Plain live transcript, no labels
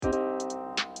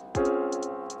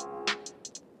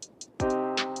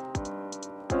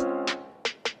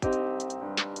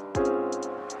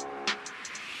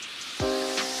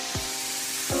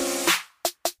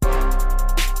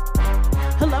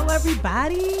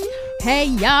everybody. Hey,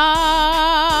 y'all.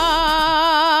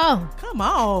 Come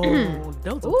on.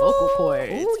 Those are vocal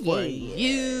cords for yeah.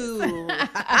 you.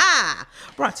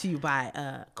 Brought to you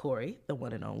by Corey, the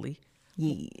one and only.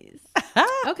 Yes.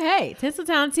 Okay,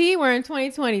 Tinseltown Tea. We're in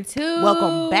 2022.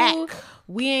 Welcome back.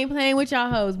 We ain't playing with y'all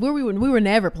hoes. We were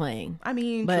never playing. I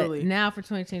mean, But truly. now for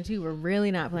 2022, we're really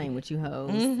not playing with you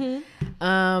hoes.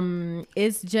 Mm-hmm.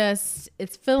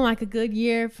 It's feeling like a good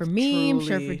year for me. I'm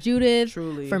sure for Truly. Judith,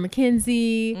 Truly. for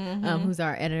Mackenzie, Mm-hmm. who's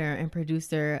our editor and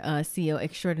producer, CEO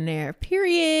extraordinaire.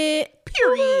 Period.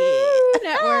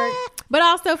 Network. But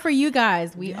also for you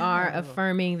guys, we are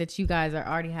affirming that you guys are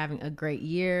already having a great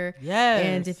year. Yes.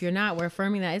 And if you're not, we're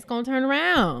affirming that it's going to turn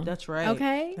around. That's right.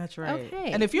 Okay. That's right.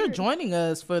 Okay. And if you're joining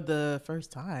us for the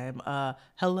first time,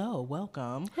 hello,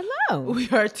 welcome. Hello. We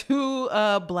are two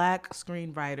Black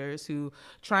screenwriters who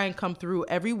try and come through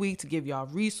every week to give y'all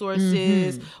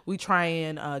resources. We try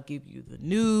and give you the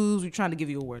news. We trying to give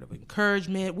you a word of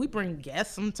encouragement. We bring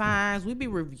guests sometimes. We be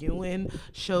reviewing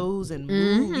shows and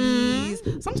movies.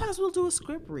 Sometimes we'll do a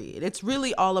script read. It's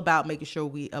really all about making sure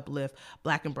we uplift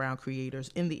Black and brown creators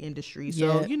in the industry.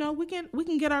 So, Yeah. we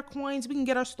can get our coins. We can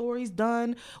get our stories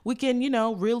done. We can,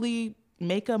 really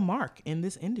make a mark in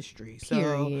this industry. So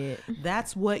Period.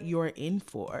 that's what you're in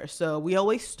for. So we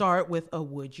always start with a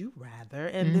would you rather.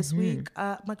 And this week,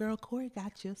 my girl Corey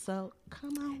got you. So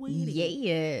come on with it.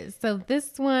 Yeah. So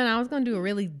this one, I was going to do a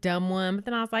really dumb one, but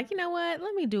then I was like, you know what?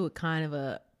 Let me do a kind of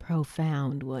a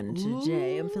profound one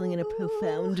today. I'm feeling in a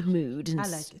profound mood and I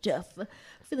like it. stuff.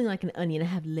 Feeling like an onion. I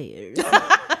have layers.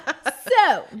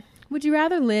 So, would you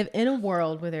rather live in a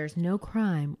world where there's no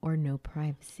crime or no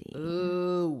privacy?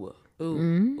 Ooh. I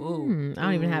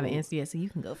don't even have an answer yet, so you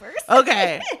can go first.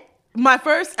 Okay.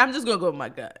 I'm just going to go with my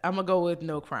gut. I'm going to go with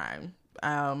no crime.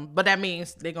 But that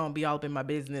means they're going to be all up in my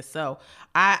business. So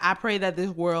I pray that this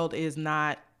world is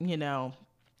not,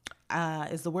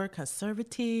 is the word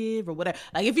conservative or whatever?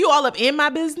 Like if you all up in my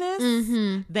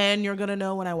business, then you're going to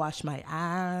know when I wash my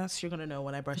ass. You're going to know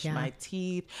when I brush my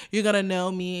teeth. You're going to know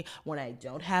me when I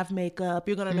don't have makeup.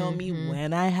 You're going to know me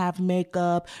when I have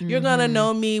makeup. You're going to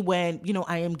know me when,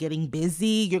 I am getting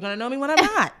busy. You're going to know me when I'm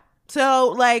not. So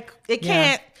like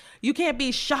you can't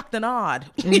be shocked and awed,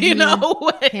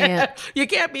 Can't. You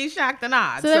can't be shocked and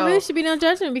awed. So there really should be no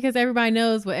judgment because everybody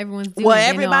knows what everyone's doing. What They know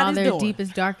all everybody's their doing.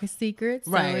 deepest, darkest secrets.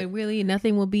 So Right. it really,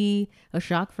 nothing will be a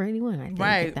shock for anyone, I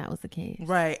think, if that was the case.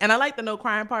 Right. And I like the no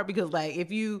crime part because like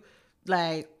if you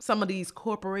like some of these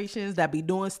corporations that be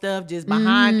doing stuff just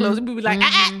behind closed, people be like,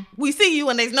 we see you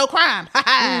and there's no crime.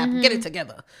 Get it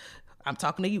together. I'm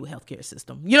talking to you, healthcare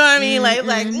system. You know what I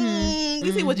mean?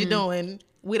 We see what you're doing.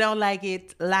 We don't like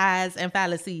it. Lies and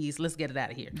fallacies. Let's get it out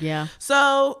of here. Yeah.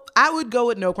 So I would go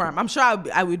with no crime. I'm sure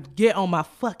I would get on my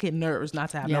fucking nerves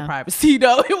not to have no Yeah. privacy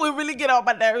though. It would really get on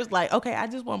my nerves. Like, okay, I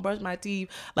just want to brush my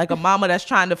teeth like a mama that's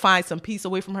trying to find some peace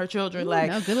away from her children. Like,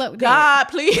 no, good luck with God,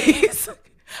 please.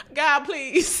 God,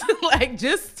 please. Like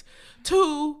just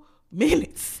 2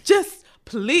 minutes. Just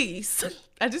please.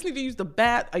 I just need to use the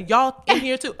bath. Are y'all in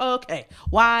here too? Okay.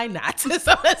 Why not? So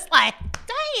it's like,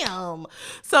 damn.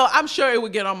 So I'm sure it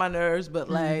would get on my nerves, but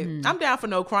like, I'm down for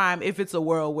no crime if it's a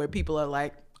world where people are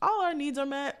like, all our needs are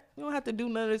met. We don't have to do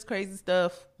none of this crazy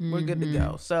stuff. We're good to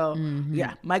go. So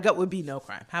yeah, my gut would be no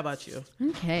crime. How about you?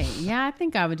 Okay. Yeah, I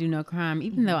think I would do no crime,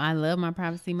 even though I love my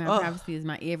privacy. My privacy is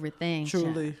my everything.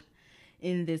 Truly. child.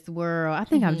 In this world, I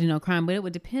think I would do no crime, but it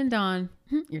would depend on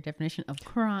your definition of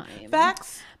crime.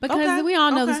 Facts. Because Okay. we all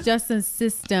know Okay. this justice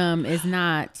system is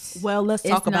not. Well, let's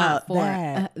it's talk not about for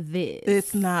that. this.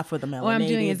 It's not for the melanated. What I'm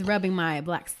doing is rubbing my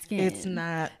black skin. It's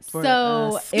not for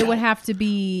So us. it would have to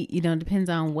be, depends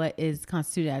on what is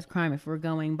constituted as crime. If we're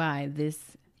going by this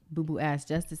boo-boo ass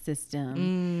justice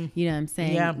system, you know what I'm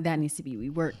saying? Yeah. That needs to be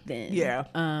reworked then. Yeah.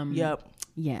 Yep.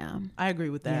 I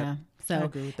agree with that. Yeah. So I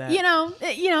agree with that.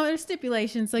 There's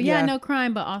stipulations. So Yeah. no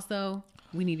crime, but also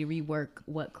we need to rework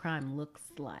what crime looks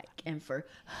like and for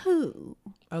who.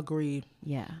 Agreed.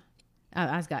 Yeah.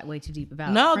 I just got way too deep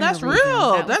about No, for that's reason.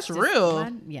 real. That was That's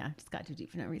real. Yeah, just got too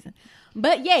deep for no reason.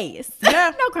 But yes.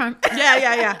 Yeah. No crime.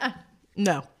 Yeah.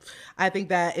 No, I think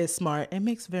that is smart. It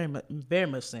makes very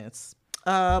much sense.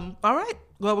 All right.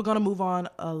 Well, we're going to move on,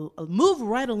 move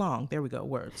right along. There we go.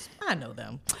 Words. I know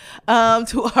them.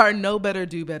 To our Know Better,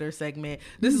 Do Better segment.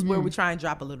 This is where we try and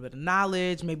drop a little bit of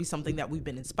knowledge, maybe something that we've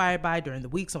been inspired by during the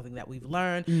week, something that we've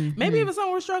learned, maybe even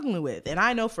something we're struggling with. And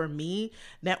I know for me,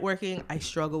 networking, I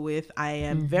struggle with. I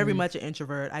am very much an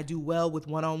introvert. I do well with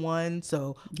one-on-one.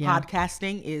 So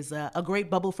podcasting is a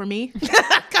great bubble for me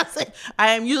because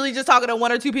I am usually just talking to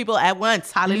one or two people at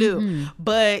once. Hallelujah.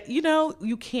 But,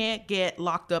 you can't get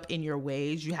locked up in your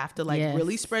ways. You have to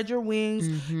really spread your wings.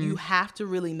 You have to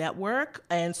really network.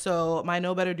 And so my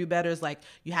know better, do better is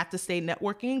you have to stay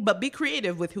networking, but be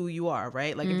creative with who you are,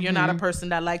 right? Like if you're not a person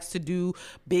that likes to do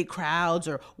big crowds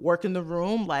or work in the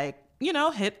room,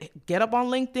 get up on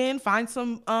LinkedIn, find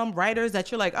some writers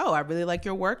that you're like, oh, I really like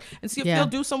your work, and see if they'll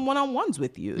do some one-on-ones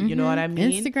with you. You know what I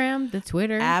mean? Instagram, the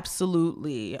Twitter.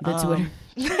 Absolutely. The Twitter.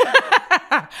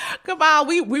 Come on,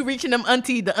 we reaching the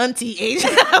auntie age.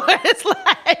 It's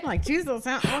like Jesus,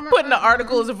 putting the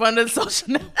articles in front of the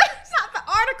social network. It's not the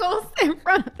articles in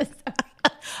front of the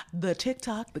the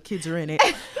TikTok, the kids are in it.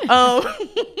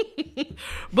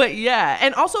 But yeah,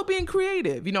 and also being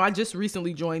creative. I just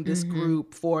recently joined this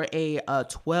group for a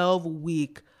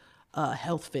 12-week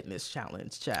health fitness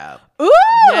challenge, child. Ooh!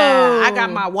 Yeah, I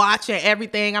got my watch and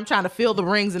everything. I'm trying to feel the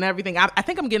rings and everything. I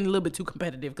think I'm getting a little bit too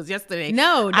competitive because yesterday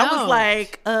I was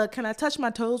like, can I touch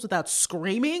my toes without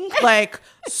screaming?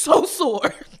 So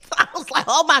sore. I was like,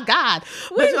 oh my God.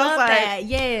 We love that.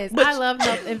 Yes. I love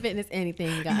health and fitness,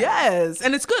 anything, guys. Yes.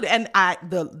 And it's good. And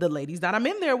the ladies that I'm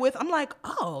in there with, I'm like,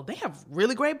 oh, they have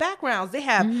really great backgrounds. They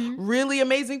have really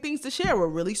amazing things to share. We're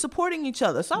really supporting each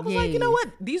other. So I was like, you know what?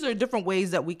 These are different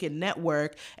ways that we can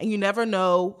network, and you never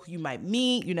know who you might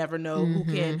meet. You never know who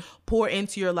can pour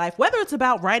into your life, whether it's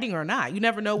about writing or not. You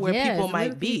never know where people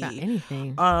might be. About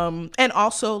anything. And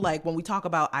also, when we talk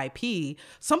about IP,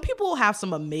 some people have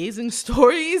some amazing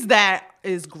stories that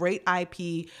is great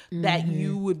IP that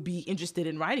you would be interested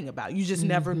in writing about. You just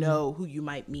never know who you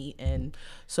might meet. And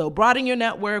so broaden your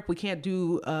network. We can't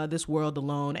do this world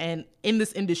alone. And in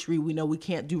this industry, we know we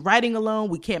can't do writing alone.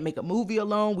 We can't make a movie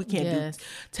alone. We can't do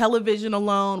television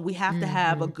alone. We have to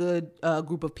have a good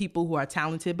group of people who are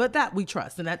talented, but that we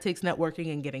trust. And that takes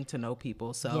networking and getting to know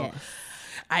people. So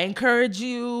I encourage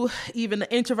you, even the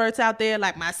introverts out there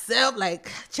like myself,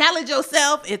 challenge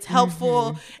yourself. It's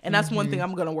helpful. And that's one thing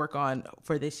I'm going to work on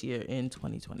for this year in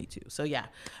 2022. So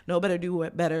know better, do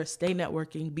it better, stay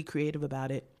networking, be creative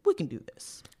about it. We can do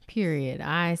this. Period.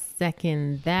 I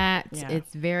second that.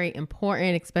 It's very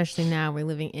important, especially now we're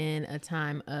living in a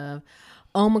time of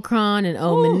Omicron and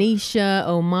Manisha,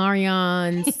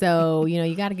 Omarion. So,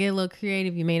 you got to get a little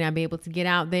creative. You may not be able to get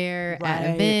out there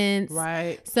at events.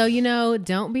 Right. So,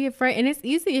 don't be afraid. And it's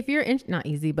easy if you're, not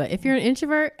easy, but if you're an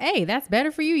introvert, hey, that's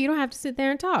better for you. You don't have to sit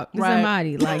there and talk to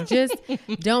somebody. Just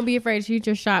don't be afraid to shoot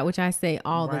your shot, which I say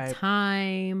all the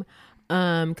time.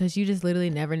 Because you just literally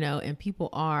never know. And people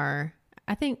are,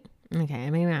 I think, okay,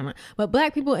 maybe I'm not. But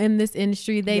Black people in this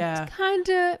industry, they kind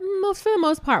of, for the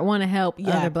most part, want to help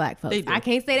other Black folks. I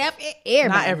can't say that for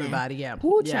everybody. Not everybody,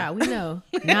 Ooh, child, we know.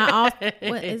 Not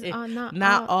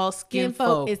all skin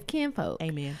folk is kinfolk.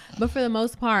 Amen. But for the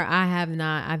most part,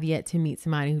 I've yet to meet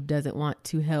somebody who doesn't want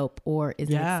to help or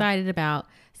isn't excited about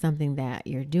something that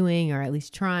you're doing, or at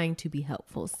least trying to be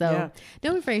helpful. So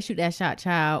don't be afraid to shoot that shot,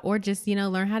 child, or just,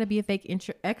 learn how to be a fake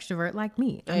extrovert like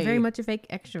me. I'm very much a fake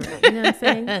extrovert. You know what I'm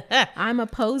saying? I'm a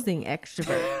posing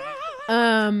extrovert.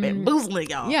 Bamboozling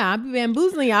y'all. Yeah, I'll be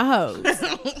bamboozling y'all hoes.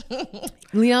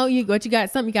 You got you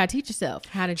gotta teach yourself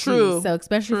how to do. So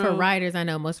especially for writers, I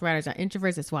know most writers are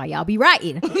introverts. That's why y'all be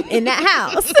writing in that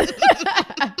house.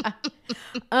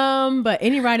 But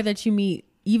any writer that you meet,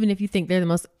 even if you think they're the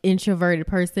most introverted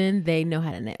person, they know how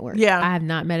to network. I have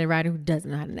not met a writer who doesn't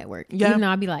know how to network. Even though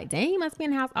I'd be like, dang, he must be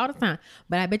in the house all the time.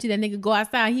 But I bet you that nigga go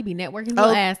outside, he be networking his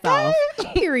little ass off.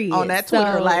 Period. On that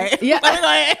Twitter,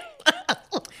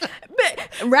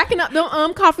 racking up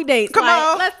them coffee dates. Come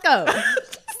on. Let's go.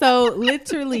 So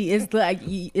literally, it's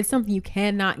something you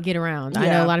cannot get around. I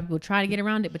know a lot of people try to get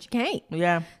around it, but you can't.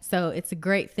 Yeah. So it's a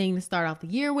great thing to start off the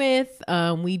year with.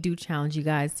 We do challenge you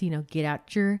guys to, get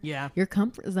out your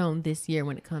comfort zone this year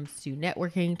when it comes to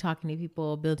networking, talking to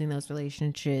people, building those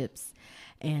relationships,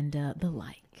 and the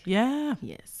like. Yeah.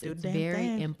 Yes. It's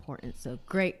very important. So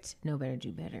great. Know better,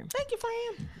 do better. Thank you,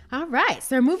 friend. All right.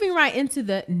 So moving right into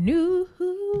the news.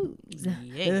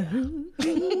 Yeah.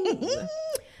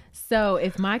 So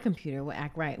if my computer will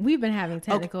act right, we've been having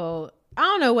technical, I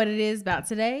don't know what it is about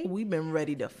today. We've been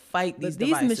ready to fight these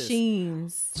devices. These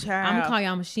machines, Child. I'm going to call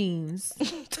y'all machines.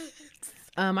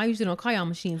 I usually don't call y'all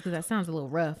machines because that sounds a little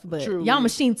rough, but y'all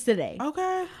machines today.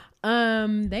 Okay.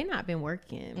 They not been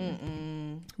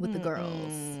working with the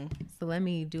girls. So let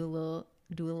me do a little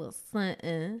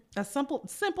something. As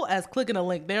simple as clicking a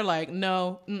link. They're like,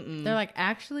 no. They're like,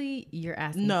 actually, you're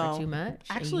asking for too much.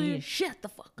 Actually, you need to shut the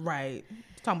fuck up. Right.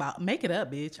 Talking about make it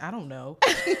up, bitch. I don't know.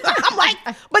 I'm like,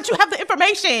 but you have the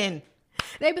information.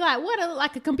 They be like, what,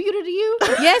 like a computer to you?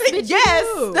 Yes, bitch.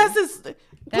 Yes. That's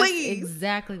please. That's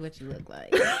exactly what you look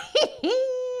like.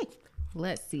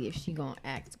 Let's see if she gonna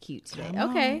act cute today.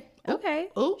 Come Okay. on. Okay.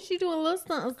 Ooh. She doing a little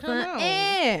something. Come on.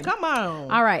 And Come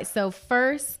on. all right. So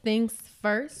first things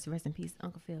first. Rest in peace,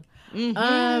 Uncle Phil.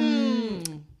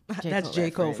 That's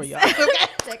J. Cole for y'all.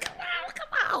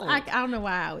 Come on. I don't know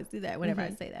why I always do that whenever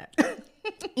I say that.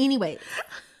 Anyways.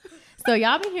 So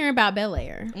y'all been hearing about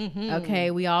Bel-Air.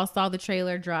 Okay, we all saw the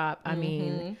trailer drop. I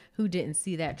mean, who didn't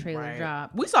see that trailer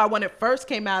drop? We saw it when it first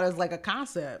came out as like a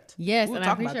concept. Yes, we and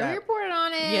I'm pretty sure we reported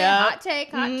on it. Yeah. Hot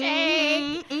take.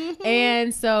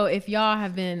 And so if y'all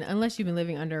have been, unless you've been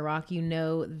living under a rock, you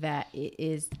know that it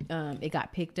is. It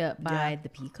got picked up by the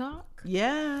Peacock.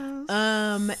 Yes.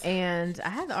 And I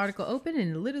had the article open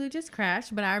and it literally just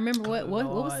crashed, but I remember what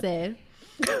was said.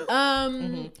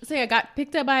 So yeah, got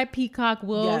picked up by Peacock.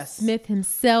 Will Smith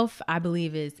himself, I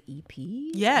believe, is EP.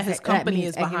 Yeah, his company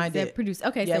is behind it. Produce.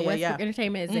 Okay, so Westbrook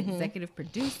Entertainment is executive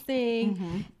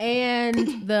producing, and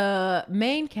the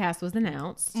main cast was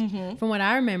announced. From what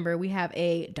I remember, we have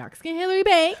a dark skinned Hillary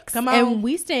Banks. Come on, and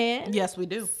we stand. Yes, we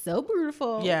do. So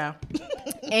beautiful. Yeah,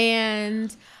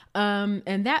 and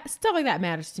that stuff like that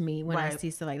matters to me when I see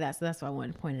stuff like that. So that's why I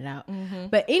wanted to point it out.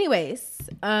 But anyways,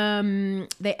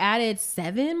 they added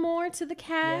 7 more to the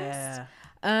cast.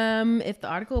 Yeah. If the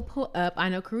article will pull up, I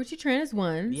know Karrueche Tran is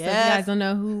one. Yes. So if you guys don't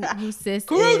know who sis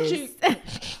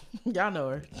is. Y'all know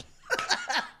her.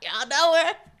 Y'all know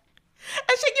her.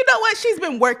 And you know what? She's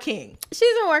been working.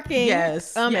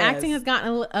 Yes. Acting has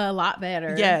gotten a lot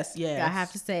better. Yes. I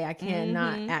have to say, I can't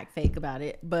not act fake about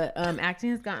it. But acting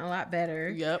has gotten a lot better.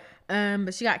 Yep.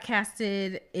 But she got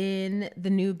casted in the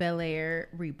new Bel-Air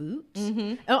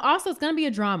reboot. Oh, also, it's going to be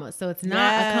a drama. So it's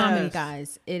not a comedy,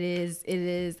 guys. It is.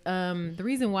 The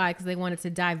reason why, because they wanted to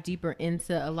dive deeper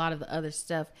into a lot of the other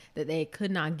stuff that they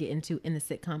could not get into in the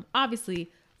sitcom.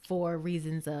 Obviously, for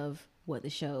reasons of what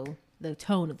the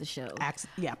tone of the show.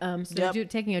 So they're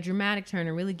taking a dramatic turn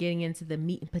and really getting into the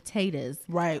meat and potatoes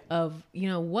of,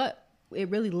 what it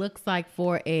really looks like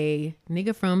for a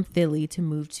nigga from Philly to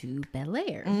move to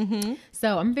Bel-Air.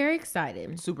 So I'm very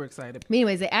excited. Super excited. But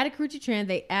anyways, they added Karrueche Tran.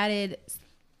 They added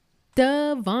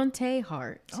Devontae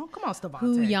Hart. Oh, come on, Devontae.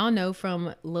 Who y'all know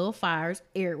from Lil Fire's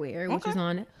Airwear, which is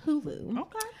on Hulu.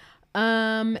 Okay.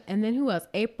 And then who else?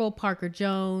 April Parker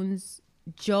Jones,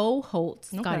 Joe Holt,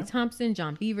 Scotty Thompson,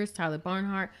 John Beavers, Tyler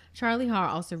Barnhart, Charlie Haar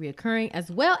also reoccurring,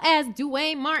 as well as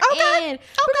Duane Martin. Okay.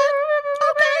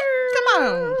 Come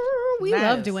on. We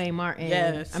love Duane Martin.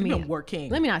 Yes. Been working.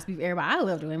 Let me not speak for everybody. I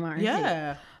love Duane Martin.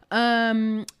 Yeah. Too.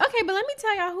 Okay, but let me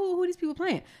tell y'all who these people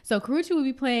playing. So Karrueche will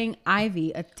be playing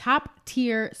Ivy, a top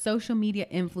tier social media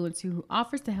influencer who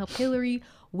offers to help Hillary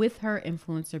with her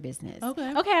influencer business.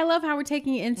 Okay, I love how we're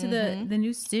taking it into the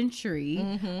new century.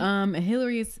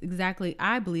 Hillary is exactly,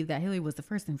 I believe that Hillary was the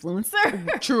first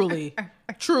influencer.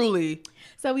 Truly.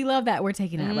 So we love that we're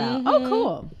taking that route. Oh,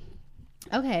 cool.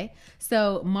 Okay,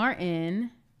 so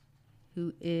Martin,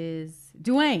 who is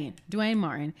Duane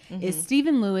Martin, is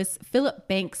Stephen Lewis, Philip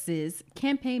Banks's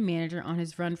campaign manager on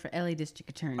his run for LA District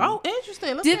Attorney. Oh,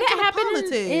 interesting. Did that happen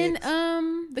in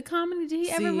the comedy? Did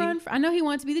he ever run for? I know he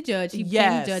wanted to be the judge. He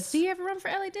became the judge. Did he ever run for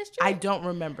LA District? I don't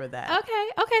remember that. Okay.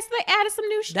 So they added some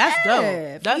new stuff. That's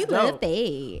dope. That's dope. Love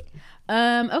that.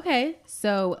 Okay,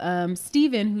 so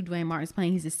Stephen, who Duane Martin's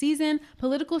playing, he's a seasoned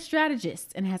political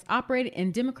strategist and has operated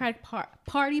in Democratic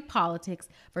Party politics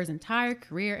for his entire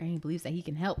career, and he believes that he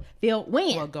can help Phil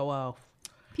win. Well, go off.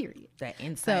 Period. That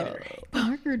insider. So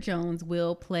Parker Jones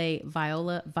will play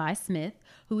Viola Vi Smith,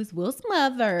 who is Will's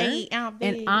mother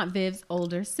and Aunt Viv's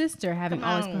older sister. Having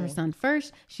always put her son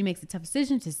first, she makes a tough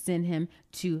decision to send him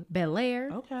to Bel-Air.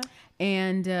 Okay.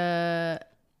 And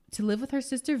to live with her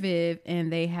sister Viv,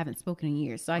 and they haven't spoken in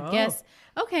years. So I guess,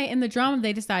 in the drama,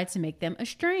 they decided to make them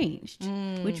estranged,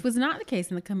 which was not the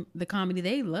case in the comedy.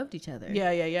 They loved each other.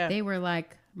 Yeah. They were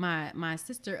like my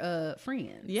sister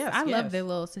friends. Yes, I love their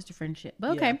little sister friendship.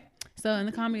 But okay, so in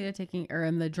the comedy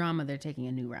in the drama, they're taking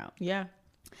a new route. Yeah.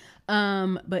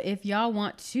 But if y'all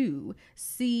want to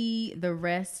see the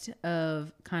rest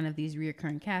of kind of these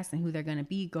reoccurring casts and who they're going to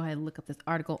be, go ahead and look up this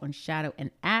article on Shadow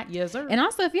and Act. Yes, sir. And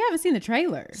also, if you haven't seen the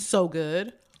trailer, so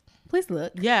good. Please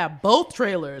look. Yeah, both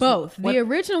trailers. Both. The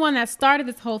original one that started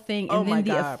this whole thing, and then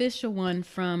the official one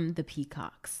from the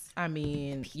Peacocks. I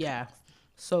mean, yeah,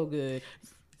 so good.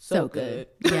 So good.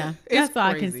 Yeah. That's all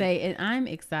I can say. And I'm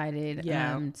excited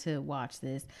to watch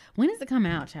this. When does it come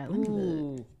out, Chad?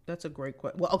 Ooh, that's a great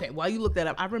question. Well, okay, while you look that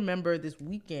up, I remember this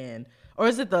weekend, or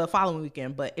is it the following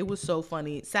weekend? But it was so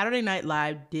funny. Saturday Night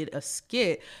Live did a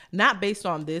skit, not based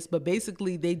on this, but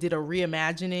basically they did a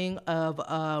reimagining of,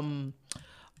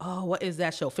 what is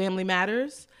that show? Family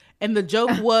Matters. And the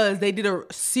joke was they did a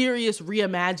serious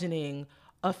reimagining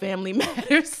of Family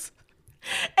Matters.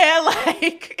 And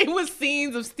like it was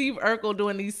scenes of Steve Urkel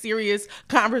doing these serious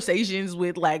conversations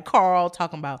with like Carl,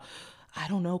 talking about, I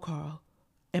don't know, Carl,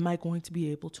 am I going to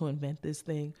be able to invent this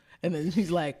thing? And then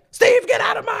he's like, Steve, get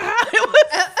out of my house. It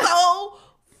was so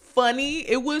funny.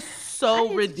 It was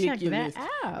so ridiculous.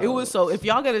 It was so, if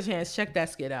y'all get a chance, check that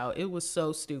skit out. It was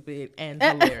so stupid and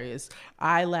hilarious.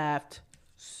 I laughed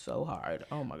so hard.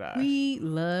 Oh my gosh. We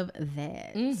love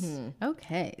that.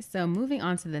 Okay, so moving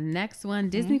on to the next one.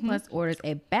 Disney Plus orders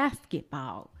a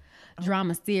basketball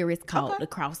drama series called The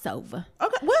Crossover.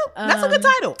 Okay, well, that's a good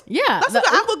title. Yeah.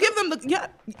 I will give them the,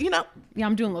 Yeah,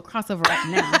 I'm doing a little crossover right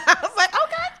now. I was like, okay.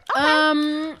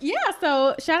 Yeah,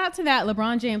 so shout out to that.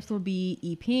 LeBron James will be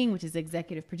EPing, which is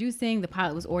executive producing. The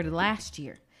pilot was ordered last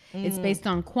year. It's based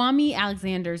on Kwame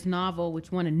Alexander's novel,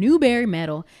 which won a Newbery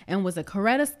Medal and was a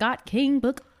Coretta Scott King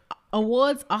Book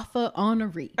Awards author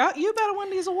honoree. You better win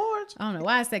these awards. I don't know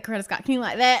why I said Coretta Scott King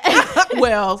like that.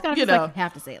 Well, you know, like you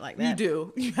have to say it like that. You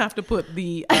do. You have to put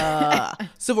the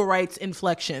civil rights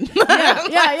inflection. Yeah.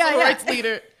 Civil rights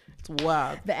leader. It's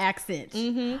wild. The accent.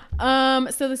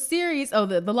 So the series,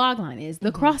 the log line is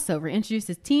The Crossover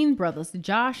introduces teen brothers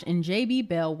Josh and JB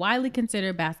Bell, widely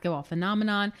considered basketball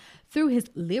phenomenon. Through his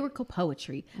lyrical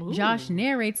poetry, Josh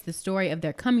narrates the story of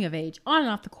their coming of age on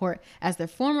and off the court as their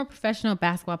former professional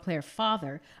basketball player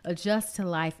father adjusts to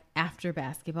life after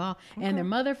basketball, and their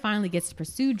mother finally gets to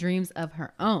pursue dreams of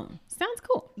her own. Sounds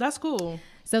cool. That's cool.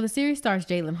 So the series stars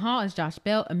Jalen Hall as Josh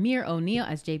Bell, Amir O'Neal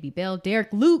as JB Bell,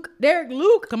 Derek Luke.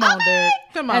 Come on, Derek.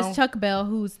 Come on. As Chuck Bell,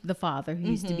 who's the father, who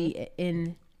used to be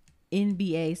in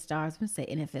NBA stars. I'm going to say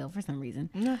NFL for some reason.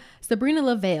 Yeah. Sabrina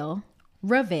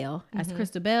Ravel as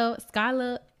Crystal Bell,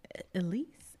 Skylar Elise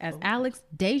as Alex,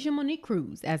 Deja Monique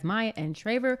Cruz as Maya, and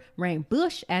Trevor Rain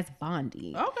Bush as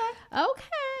Bondi. Okay.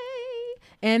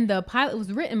 And the pilot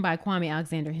was written by Kwame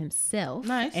Alexander himself.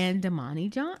 Nice. And Damani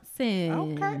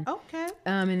Johnson. Okay.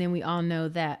 And then we all know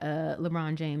that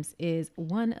LeBron James is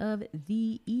one of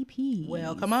the EPs.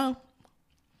 Well, come on.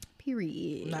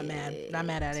 Period. Not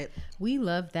mad at it. We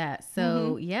love that.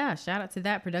 So yeah, shout out to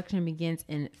that. Production begins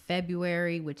in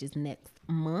February, which is next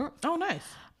month. Oh, nice.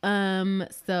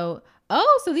 So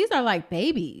these are like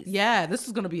babies. Yeah, this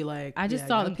is gonna be like. I just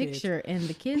saw the picture, and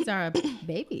the kids are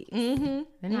babies. They're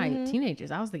not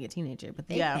teenagers. I was thinking teenager, but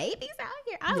they're babies out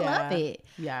here. I love it.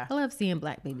 Yeah, I love seeing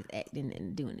black babies acting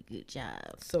and doing a good job.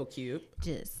 So cute.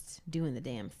 Just doing the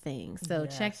damn thing. So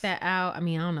check that out. I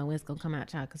mean, I don't know when it's gonna come out,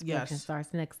 child, because production starts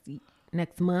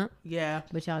next month. Yeah,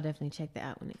 but y'all definitely check that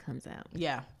out when it comes out.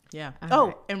 Yeah. All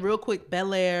right. And real quick,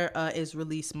 Bel Air is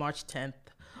released March 10th.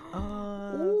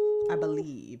 I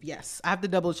believe. Yes. I have to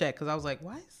double check because I was like,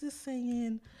 why is this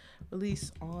saying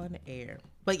release on air?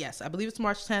 But yes, I believe it's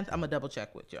March 10th. I'm going to double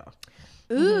check with y'all.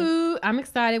 Ooh, I'm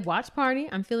excited. Watch party.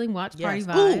 I'm feeling watch party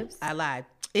vibes. Ooh, I lied.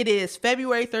 It is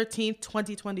February 13th,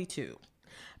 2022.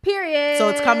 Period. So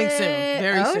it's coming soon.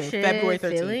 Very soon. Shit. February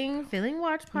 13th. Feeling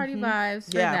watch party vibes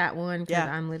for that one because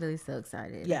I'm literally so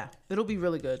excited. Yeah. It'll be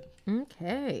really good.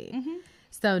 Okay.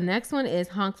 So next one is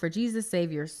Honk for Jesus,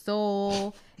 Save Your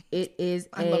Soul. It is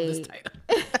I love this title.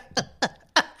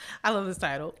 I love this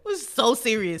title. It was so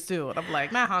serious too. And I'm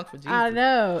like, not Honk for Jesus. I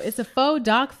know. It's a faux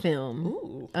doc film.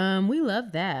 Ooh. We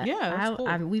love that. Yeah, that's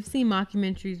cool. We've seen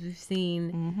mockumentaries. We've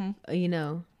seen,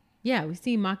 we've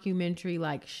seen mockumentary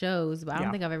like shows, but I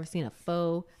don't think I've ever seen a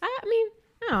faux. I mean,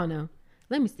 I don't know.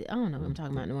 Let me see. I don't know what I'm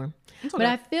talking about anymore. Okay. But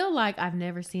I feel like I've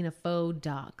never seen a faux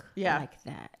doc like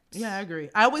that. Yeah, I agree.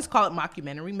 I always call it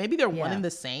mockumentary. Maybe they're one and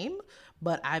the same,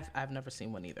 but I've never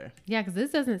seen one either. Yeah, because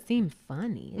this doesn't seem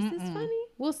funny. Is this funny?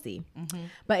 We'll see.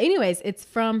 But anyways, it's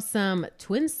from some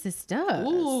twin sisters,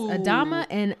 Adama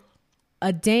and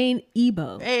Adane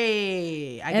Ebo.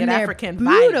 Hey, I get African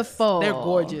vibes. Beautiful. They're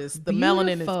gorgeous. The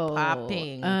melanin is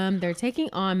popping. They're taking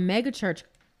on megachurch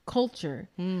culture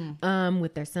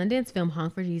with their Sundance film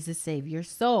Honk for Jesus, Save Your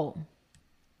Soul.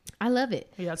 I love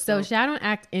it. Yeah, so Shadow and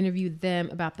Act interviewed them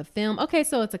about the film. Okay,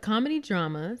 so it's a comedy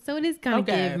drama. So it is kind of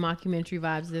give mockumentary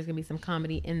vibes. There's going to be some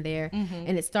comedy in there.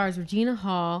 And it stars Regina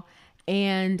Hall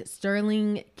and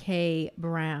Sterling K.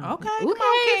 Brown. Okay,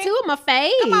 two of my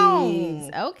faves. Come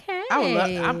on. Okay,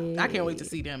 I can't wait to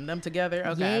see them together.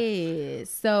 Okay. Yes.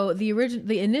 So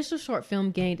the initial short film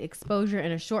gained exposure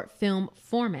in a short film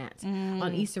format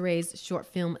on Issa Rae's short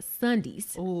film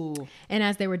Sundays. Ooh. And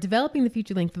as they were developing the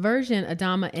feature-length version,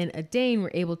 Adama and Adane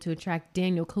were able to attract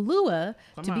Daniel Kaluuya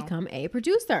to become a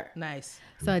producer. Nice.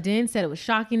 So Adane said it was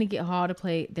shocking to get Hall to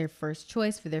play their first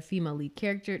choice for their female lead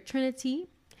character, Trinity.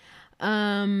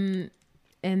 And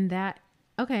they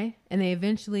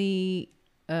eventually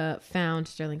found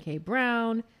Sterling K.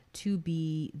 Brown to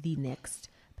be the next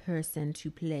person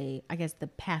to play, I guess, the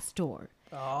pastor.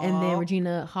 And then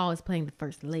Regina Hall is playing the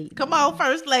first lady. Come on,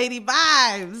 first lady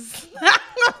vibes.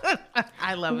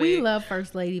 I love it. We love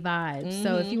first lady vibes.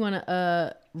 So if you want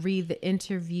to read the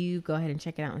interview, go ahead and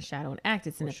check it out on Shadow and Act.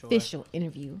 It's an official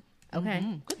interview. Okay.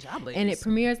 Good job, ladies. And it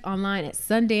premieres online at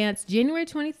Sundance January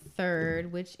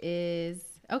 23rd, which is...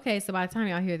 Okay, so by the time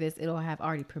y'all hear this, it'll have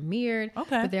already premiered.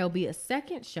 Okay. But there'll be a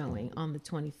second showing on the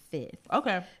 25th.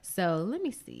 Okay. So let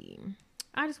me see.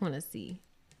 I just want to see.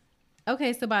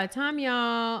 Okay, so by the time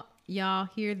y'all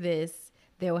hear this,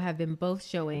 there will have been both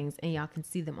showings, and y'all can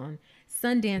see them on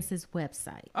Sundance's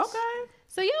website. Okay.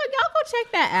 So y'all go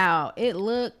check that out. It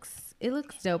looks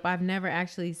dope. I've never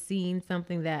actually seen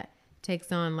something that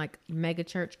takes on like mega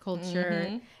church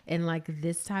culture in like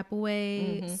this type of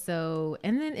way. So,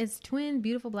 and then it's twin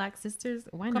beautiful black sisters.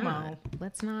 Why not? on.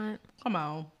 Let's not. Come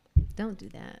on. Don't do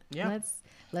that. Yeah.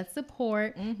 Let's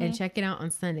support and check it out on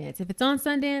Sundance. If it's on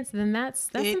Sundance, then that's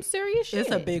some serious shit.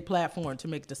 It's a big platform to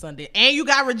make the Sundance. And you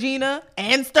got Regina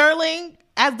and Sterling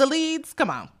as the leads. Come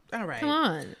on. All right. Come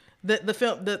on. The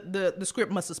film the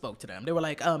script must have spoke to them. They were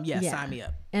like, yeah. Sign me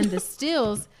up. And the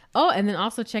stills. Oh, and then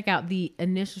also check out the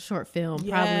initial short film,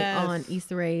 probably on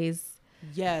Issa Rae's.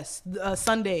 Yes,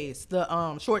 Sundays, the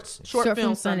short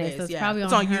film Sundays. So it's yeah. probably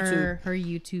it's on YouTube. her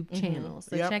YouTube channel.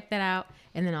 So check that out,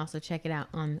 and then also check it out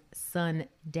on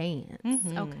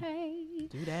Sundance. Okay,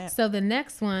 Do that. So the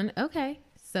next one, okay.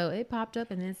 So it popped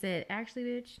up and then said, "Actually,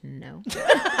 bitch, no."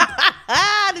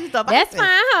 That's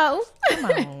fine, ho.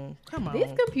 Come on.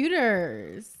 These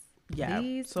computers. Yeah,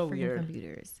 These so freaking weird.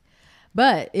 Computers.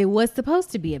 But it was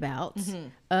supposed to be about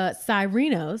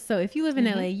Cyrenos. So if you live in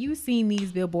LA, you've seen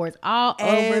these billboards all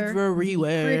everywhere, over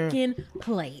freaking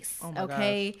place. Oh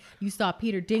okay, you saw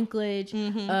Peter Dinklage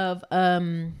of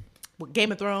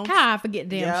Game of Thrones. I forget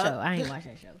the damn show. I ain't watched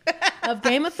that show. Of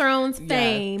Game of Thrones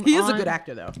fame. He is a good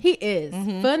actor though. He is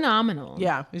phenomenal.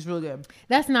 Yeah, he's really good.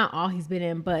 That's not all he's been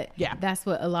in, but yeah, that's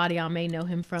what a lot of y'all may know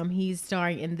him from. He's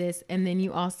starring in this, and then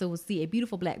you also will see a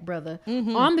beautiful black brother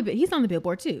on the. He's on the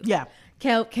billboard too. Yeah,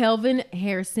 Kelvin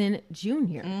Harrison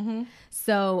Jr.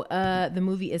 So the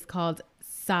movie is called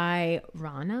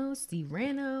Cyrano.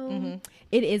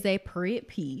 It is a period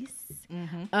piece.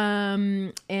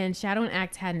 And Shadow and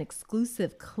Act had an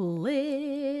exclusive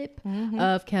clip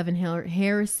of Kevin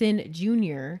Harrison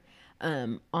Jr.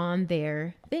 On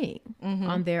their thing,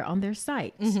 on their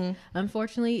site.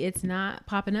 Unfortunately, it's not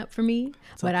popping up for me,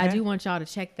 but I do want y'all to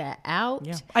check that out.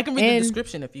 Yeah. I can read the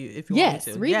description if you want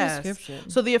me to. Read the description.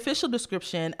 So the official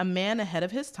description: a man ahead of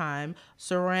his time,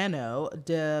 Cyrano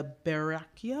de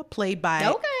Bergerac, played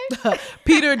by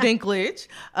Peter Dinklage,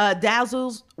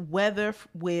 dazzles whether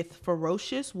with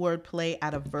ferocious wordplay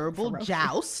at a verbal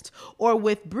joust or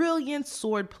with brilliant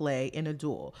swordplay in a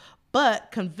duel.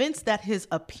 But convinced that his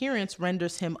appearance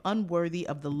renders him unworthy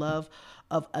of the love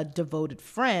of a devoted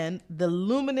friend, the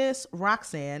luminous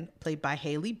Roxanne, played by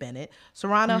Haley Bennett,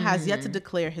 Cyrano has yet to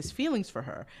declare his feelings for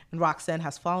her, and Roxanne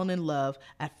has fallen in love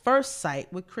at first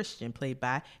sight with Christian, played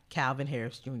by Calvin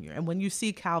Harris Jr. And when you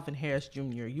see Calvin Harris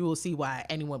Jr., you will see why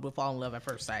anyone would fall in love at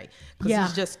first sight,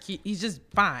 because he's just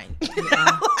fine.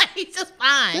 He's just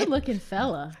fine. Good looking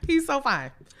fella. He's so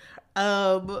fine.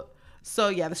 So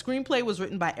yeah, the screenplay was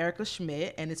written by Erica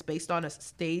Schmidt, and it's based on a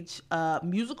stage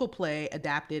musical play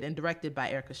adapted and directed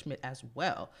by Erica Schmidt as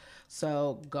well.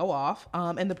 So go off.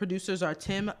 And the producers are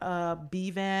Tim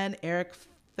Bevan, Eric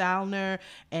Thalner,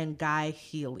 and Guy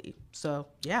Healy. So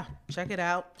yeah, check it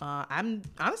out. I'm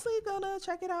honestly gonna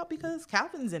check it out because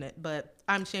Calvin's in it, but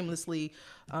I'm shamelessly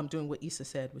doing what Issa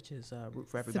said, which is root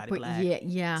for everybody black.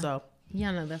 Yeah. So.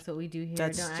 Yeah, no, that's what we do here.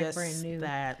 That's Don't act just brand new.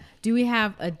 That. Do we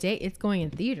have a date? It's going in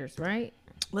theaters, right?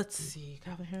 Let's see.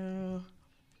 Calvin Harris.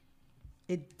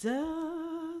 It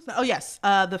does. Oh, yes.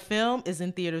 The film is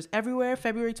in theaters everywhere,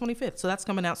 February 25th. So that's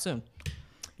coming out soon.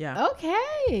 Yeah.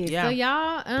 Okay. Yeah. So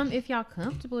y'all, if y'all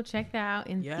comfortable, check that out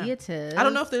in theaters. I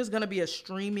don't know if there's going to be a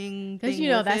streaming thing. Because, you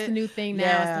know, that's the new thing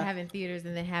now is to have in theaters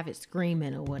and then have it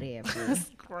screaming or whatever.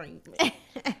 Screaming.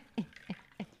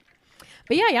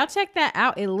 But yeah, y'all check that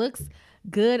out. It looks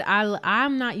good.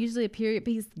 I'm not usually a period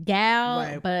piece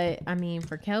gal, but I mean,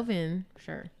 for Kelvin,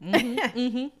 sure. We'll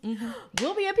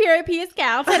be a period piece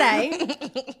gal today.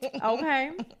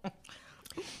 Okay.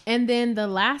 And then the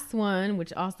last one,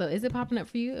 which also is it popping up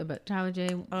for you about Tyler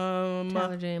James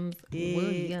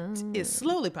Williams? It's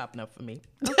slowly popping up for me.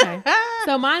 Okay.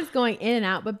 So mine's going in and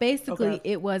out, but basically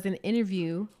it was an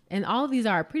interview, and all of these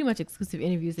are pretty much exclusive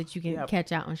interviews that you can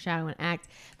catch out on Shadow and Act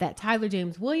that Tyler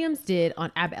James Williams did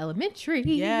on Abbott Elementary.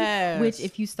 Yes. Which,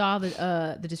 if you saw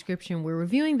the description, we're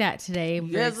reviewing that today. I'm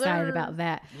very excited about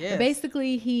that. Yes. But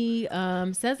basically, he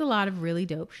says a lot of really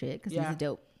dope shit because he's a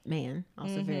dope man,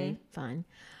 also very fun.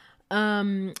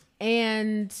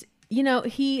 And you know,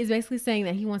 he is basically saying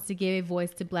that he wants to give a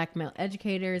voice to Black male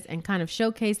educators and kind of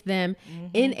showcase them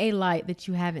in a light that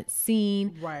you haven't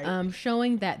seen. Right.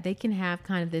 Showing that they can have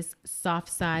kind of this soft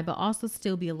side, but also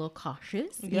still be a little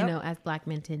cautious, you know, as Black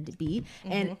men tend to be.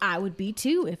 And I would be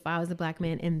too if I was a Black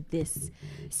man in this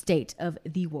state of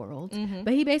the world.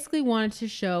 But he basically wanted to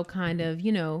show kind of,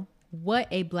 you know, what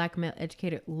a Black male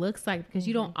educator looks like, because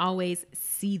you don't always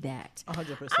see that.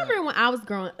 100%. I remember when I was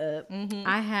growing up,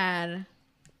 I had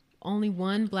only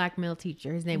one Black male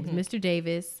teacher. His name was Mr.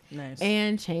 Davis. Nice.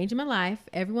 And changed my life.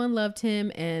 Everyone loved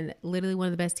him, and literally one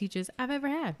of the best teachers I've ever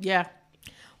had. Yeah.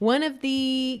 One of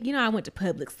the, you know, I went to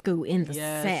public school in the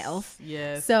South.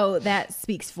 Yes. So that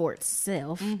speaks for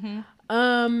itself.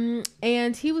 And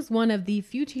he was one of the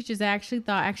few teachers I actually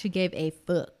thought gave a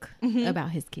fuck about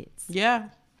his kids. Yeah.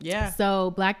 Yeah.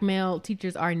 So Black male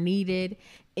teachers are needed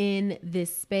in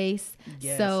this space.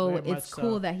 Yes, so very much it's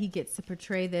cool that he gets to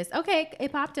portray this. Okay,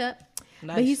 it popped up.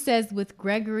 Nice. But he says with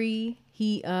Gregory,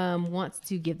 he wants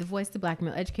to give the voice to Black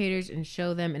male educators and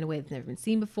show them in a way that's never been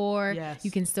seen before. Yes.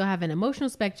 You can still have an emotional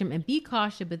spectrum and be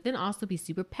cautious, but then also be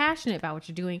super passionate about what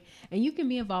you're doing. And you can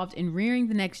be involved in rearing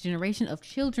the next generation of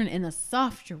children in a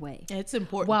softer way. It's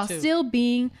important While too. still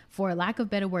being, for a lack of a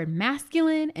better word,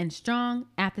 masculine and strong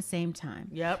at the same time.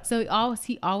 Yep. So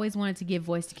he always wanted to give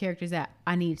voice to characters that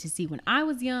I needed to see when I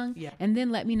was young. Yeah. And then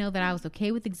let me know that I was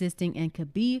okay with existing and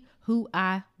could be who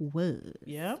I was.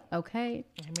 Yep. Okay.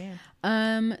 Amen.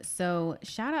 So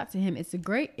shout out to him. It's a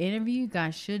great interview. You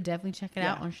guys should definitely check it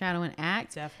out on Shadow and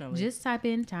Act. Definitely. Just type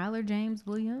in Tyler James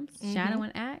Williams, Shadow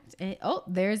and Act. And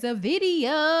there's a video.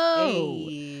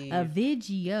 Hey. A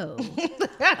video.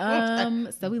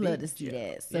 So we love to see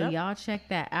that. So y'all check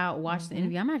that out. Watch the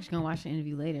interview. I'm actually gonna watch the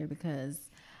interview later because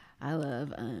I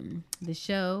love the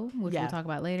show, which we'll talk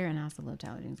about later, and I also love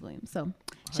Tyler James Williams. So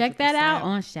check that out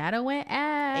on Shadow and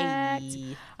Act.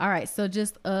 Hey. All right, so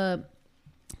just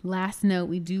last note,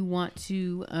 we do want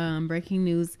to breaking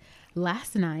news.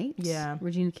 Last night,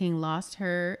 Regina King lost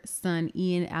her son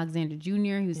Ian Alexander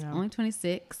Jr. He was only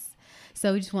 26.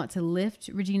 So we just want to lift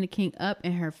Regina King up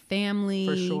and her family.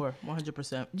 For sure.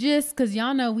 100%. Just because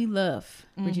y'all know we love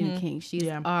Regina King. She's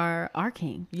our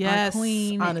king. Yes, our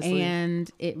queen. honestly. And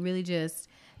it really just,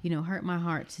 hurt my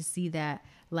heart to see that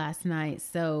last night.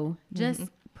 So just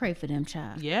pray for them,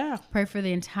 child. Yeah. Pray for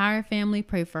the entire family.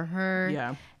 Pray for her.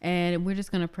 Yeah. And we're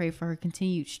just going to pray for her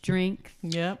continued strength.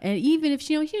 Yep. And even if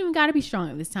she don't even got to be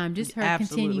strong at this time, just her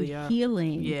continued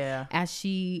healing as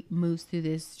she moves through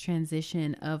this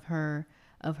transition of her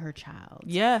child.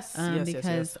 Yes.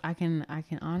 Because I can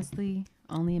honestly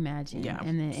only imagine. Yeah.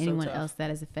 And then So anyone tough. else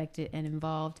that is affected and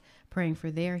involved, praying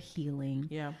for their healing.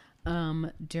 Yeah.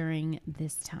 During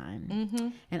this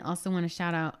time. And also want to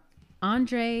shout out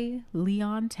Andre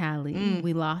Leon Talley.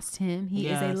 We lost him. He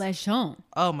is a legend.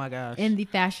 Oh my gosh. In the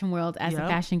fashion world, as a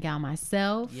fashion gal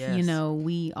myself,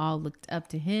 we all looked up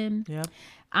to him. Yep.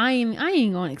 I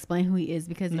ain't gonna explain who he is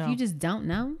because if you just don't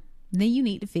know, then you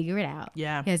need to figure it out.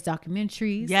 Yeah. He has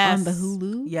documentaries Yes. on the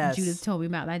Hulu. Yes. Judith told me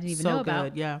about that I didn't even So know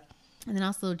about. good. Yeah. And then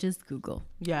also just Google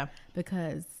Yeah.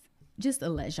 because just a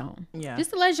legend. Yeah.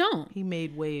 Just a legend. He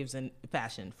made waves in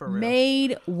fashion for real.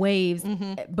 Made waves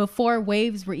before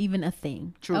waves were even a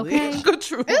thing. Truly.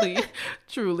 Okay.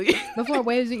 Truly. Before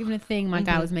waves were even a thing, my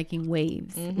guy was making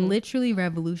waves. Literally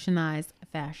revolutionized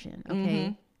fashion.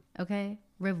 Okay. Okay.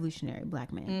 Revolutionary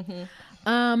Black man.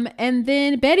 And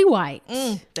then Betty White.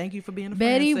 Thank you for being a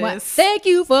Betty friend, White. sis. Thank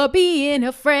you for being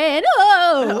a friend.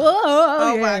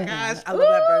 Oh my gosh. I love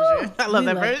that version. I love We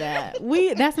that love version.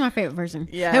 that. That's my favorite version.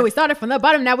 Yeah. Hey, we started from the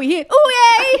bottom, now we hit. Ooh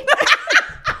yay!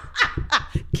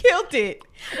 Killed it.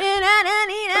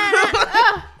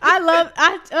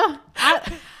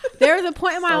 There's a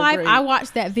point in my So life great. I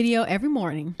watch that video every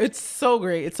morning. It's so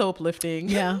great. It's so uplifting.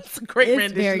 Yeah. It's a great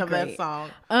It's very rendition of that great. song.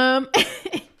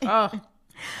 Oh.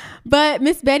 But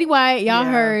Miss Betty White, y'all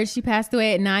Yeah. heard she passed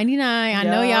away at 99. I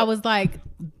know Yup. y'all was like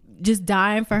just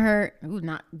dying for her. Ooh,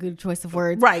 not good choice of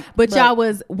words. Right, But but y'all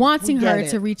was wanting we get her it.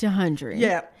 to reach 100.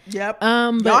 Yep. Yep.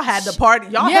 But y'all had the party.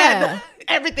 Y'all had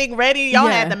everything ready. Y'all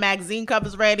Yeah. had the magazine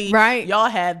covers ready. Right. Y'all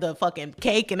had the fucking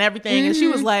cake and everything. And she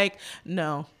was like,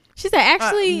 no. She said,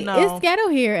 actually, no. it's ghetto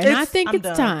here, and I think I'm it's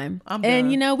done. time. I'm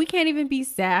and, done. we can't even be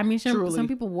sad. I mean, some Truly.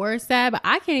 people were sad, but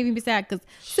I can't even be sad because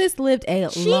sis lived a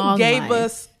She long gave life.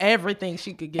 us everything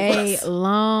she could give A us.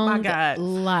 long My God.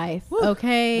 life, Woo.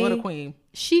 okay? What a queen.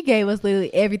 She gave us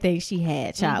literally everything she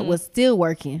had, child. Was still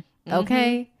working,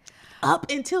 okay?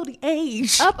 Up until the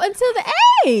age. Up until the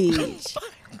age.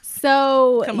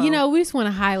 So, Come on. we just want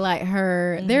to highlight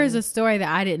her. There's a story that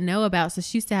I didn't know about. So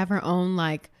she used to have her own,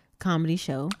 like, comedy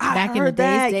show I back in the heard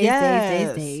that,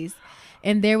 days.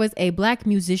 And there was a black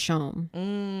musician.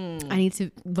 I need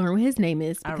to learn what his name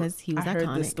is because he was iconic. I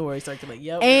heard this story circulate.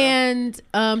 Yep. And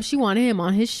she wanted him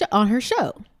on her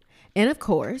show. And of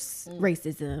course,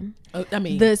 racism.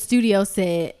 The studio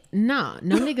said, "Nah,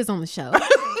 no niggas on the show."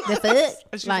 The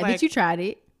fuck? Like, bitch, you tried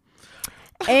it.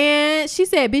 And she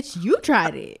said, "Bitch, you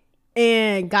tried it,"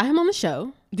 and got him on the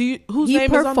show. Whose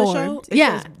name is on the show?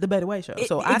 Yeah, the Betty White show.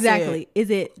 So exactly. Is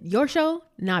it your show?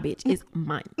 Nah, bitch, it's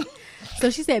mine. So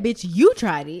she said, "Bitch, you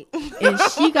tried it," and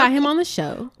she got him on the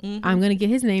show. I'm gonna get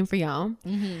his name for y'all.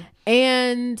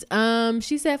 And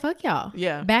she said, "Fuck y'all."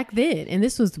 Yeah. Back then, and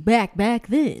this was back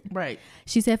then. Right.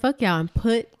 She said, "Fuck y'all," and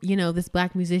put this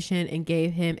black musician and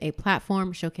gave him a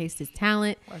platform, showcased his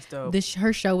talent. That's dope.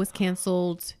 Her show was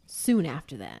canceled soon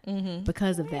after that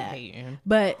because of that.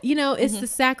 But it's the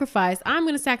sacrifice. I'm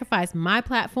gonna sacrifice my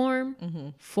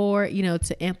platform for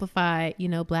to amplify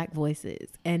black voices,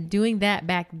 and doing that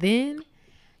back then.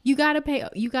 You gotta pay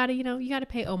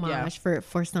homage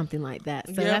for something like that.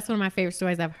 So that's one of my favorite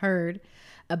stories I've heard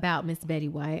about Miss Betty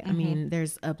White. I mean,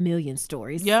 there's a million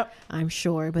stories. Yep. I'm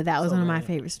sure, but that was one of my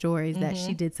favorite stories that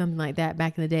she did something like that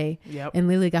back in the day. Yep. And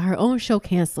literally got her own show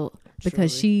canceled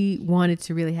because she wanted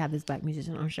to really have this black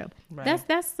musician on her show. Right.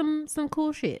 That's some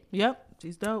cool shit. Yep.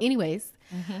 She's dope. Anyways,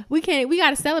 we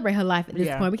gotta celebrate her life at this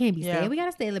point. We can't be sad. We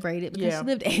gotta celebrate it because she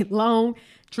lived a long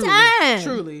time.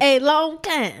 Truly. A long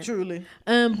time. Truly.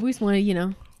 We just want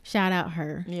to, shout out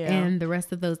her and the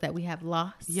rest of those that we have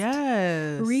lost.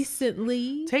 Yes.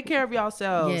 Recently. Take care of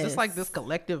yourselves. Yes. It's like this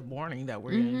collective mourning that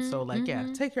we're in. So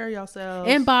take care of yourselves.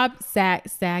 And Bob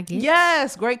Saget.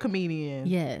 Yes. Great comedian.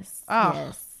 Yes. Oh.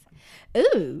 Yes.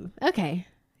 Ooh. Okay.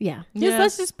 Yeah.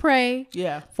 Let's just pray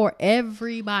for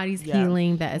everybody's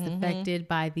healing that is affected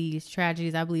by these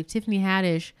tragedies. I believe Tiffany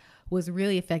Haddish was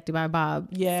really affected by Bob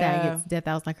Saget's death.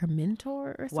 That was like her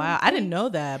mentor or something. Wow, I didn't know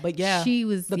that. But she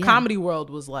was the comedy world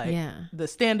was like the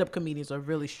stand-up comedians are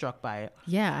really struck by it.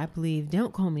 Yeah, I believe.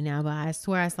 Don't quote me now, but I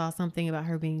swear I saw something about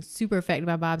her being super affected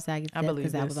by Bob Saget's death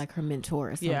because that was like her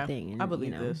mentor or something. Yeah, I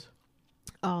believe this.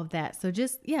 All of that. So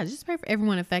just pray for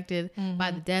everyone affected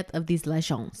by the death of these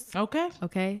legends.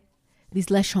 Okay. These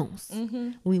legends.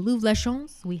 When we lose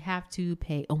legends, we have to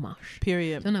pay homage.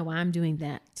 Period. Don't know why I'm doing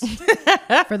that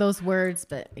for those words,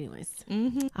 but anyways.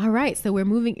 All right, so we're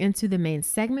moving into the main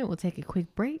segment. We'll take a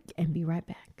quick break and be right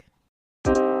back.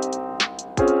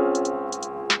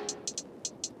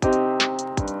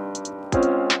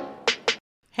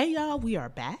 Hey y'all, we are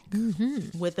back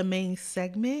with the main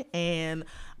segment, and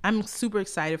I'm super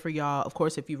excited for y'all. Of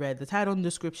course, if you read the title and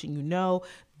description,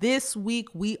 this week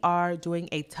we are doing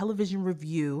a television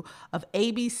review of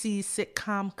ABC's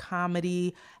sitcom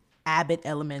comedy Abbott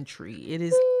Elementary. It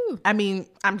is, I'm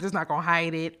just not gonna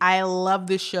hide it. I love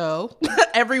this show.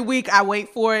 Every week I wait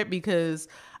for it because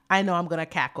I know I'm gonna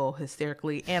cackle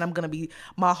hysterically, and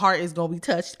my heart is gonna be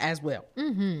touched as well.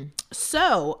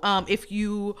 So, if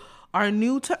you are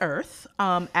new to Earth,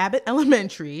 Abbott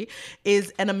Elementary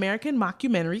is an American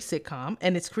mockumentary sitcom,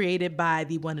 and it's created by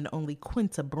the one and only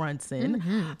Quinta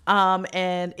Brunson.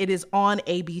 And it is on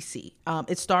ABC.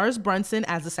 It stars Brunson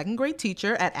as a second grade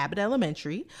teacher at Abbott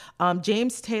Elementary,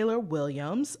 James Taylor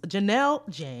Williams, Janelle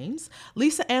James,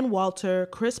 Lisa Ann Walter,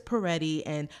 Chris Peretti,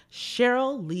 and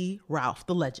Cheryl Lee Ralph,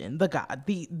 the legend, the god,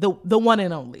 the one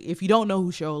and only. If you don't know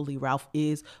who Cheryl Lee Ralph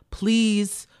is,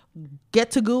 please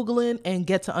get to Googling and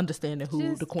get to understanding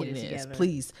who the queen is.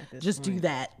 Please just do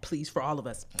that, please, for all of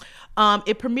us.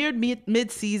 It premiered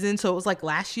mid-season, so it was like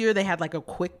last year they had like a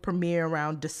quick premiere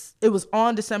around it was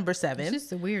on December 7th. It's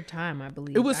just a weird time, I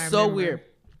believe. It was so weird.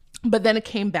 But then it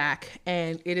came back,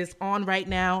 and it is on right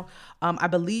now. I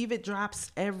believe it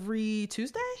drops every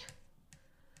Tuesday.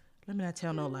 Let me not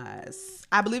tell no lies.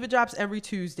 I believe it drops every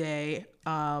Tuesday,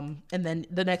 and then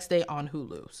the next day on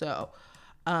Hulu. So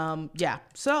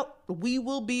so we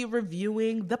will be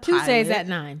reviewing the pilot.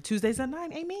 Tuesdays at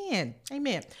 9.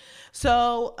 Amen.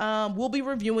 So we'll be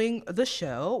reviewing the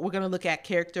show. We're going to look at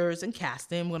characters and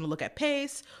casting. We're going to look at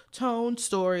pace, tone,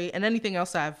 story, and anything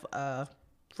else I've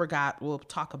forgot. We'll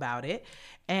talk about it.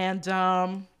 And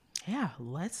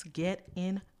let's get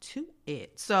into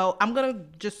it. So I'm going to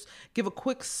just give a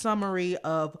quick summary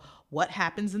of what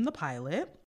happens in the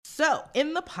pilot. So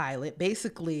in the pilot,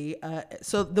 basically,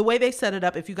 so the way they set it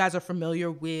up, if you guys are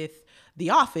familiar with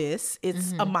The Office,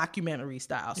 it's a mockumentary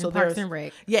style. So Parks and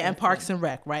Rec. Yeah, and Parks and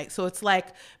Rec, right? So it's like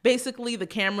basically the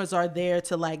cameras are there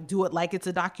to like do it like it's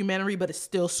a documentary, but it's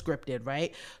still scripted,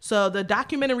 right? So the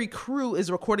documentary crew is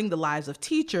recording the lives of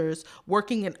teachers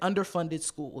working in underfunded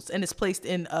schools, and it's placed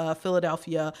in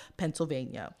Philadelphia,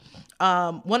 Pennsylvania.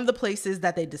 One of the places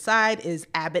that they decide is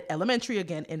Abbott Elementary,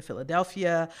 again in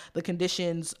Philadelphia. The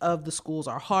conditions of the schools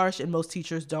are harsh, and most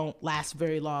teachers don't last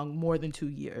very long, more than 2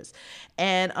 years.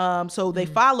 And so they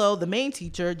follow the main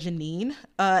teacher, Janine,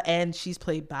 and she's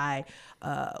played by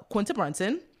Quinta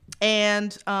Brunson.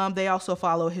 And they also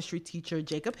follow history teacher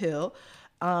Jacob Hill,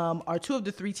 are two of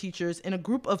the three teachers in a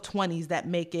group of 20s that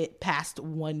make it past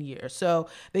 1 year. So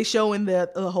they show in the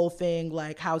whole thing,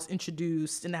 like how it's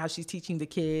introduced and how she's teaching the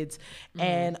kids.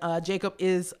 And Jacob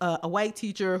is a white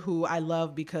teacher who I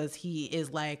love because he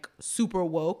is like super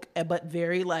woke, but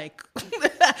very like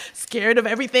scared of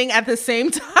everything at the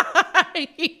same time.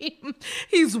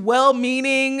 He's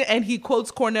well-meaning, and he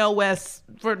quotes Cornel West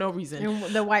for no reason.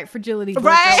 And the White Fragility book,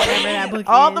 right? or whatever that book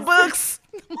All is. the books.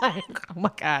 Like, oh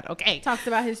my God. Okay. Talks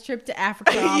about his trip to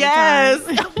Africa all Yes.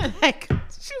 the time. Like,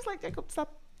 she was like, Jacob,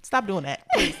 stop doing that,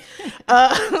 please.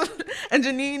 And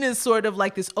Janine is sort of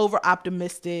like this over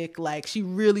optimistic, like she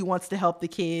really wants to help the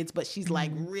kids, but she's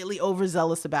like really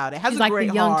overzealous about it. Has She's a like great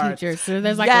the young heart. teachers. So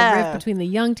there's like a rift between the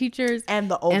young teachers and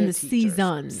the older and the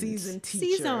teachers. seasoned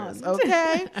teachers.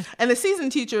 Okay. And the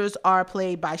seasoned teachers are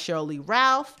played by Cheryl Lee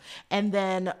Ralph. And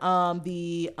then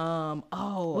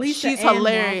Lisa she's Ann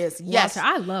hilarious. Walter. Yes.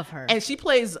 I love her. And she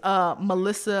plays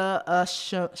Melissa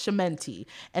Shementi.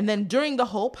 And then during the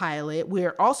whole pilot,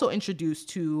 we're also introduced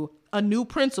to a new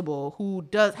principal who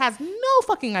has no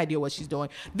fucking idea what she's doing.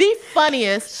 The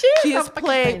funniest. She is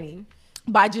played funny.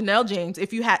 by Janelle James.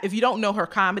 If you don't know her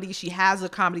comedy, she has a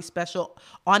comedy special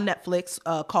on Netflix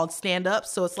called Stand Up.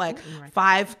 So it's like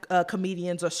 5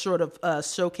 comedians are sort of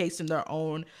showcasing their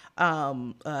own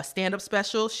stand-up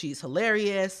special. She's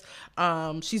hilarious.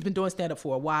 She's been doing stand-up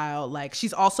for a while. Like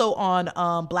she's also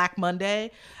on Black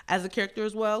Monday as a character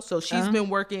as well. So she's been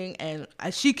working, and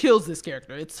she kills this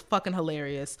character. It's fucking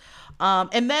hilarious.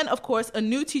 And then of course a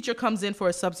new teacher comes in for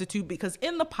a substitute because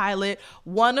in the pilot,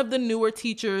 one of the newer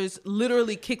teachers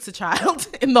literally kicks a child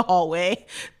in the hallway.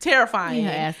 Terrifying.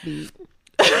 Yeah, ass beat.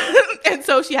 And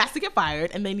so she has to get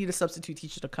fired, and they need a substitute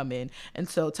teacher to come in. And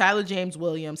so Tyler James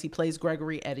Williams, he plays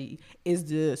Gregory Eddy, is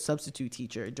the substitute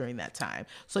teacher during that time.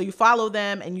 So you follow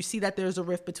them, and you see that there's a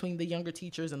rift between the younger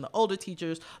teachers and the older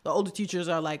teachers. The older teachers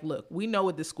are like, look, we know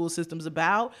what the school system's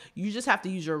about. You just have to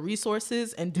use your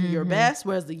resources and do your best.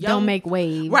 Whereas the young... Don't make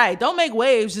waves. Right. Don't make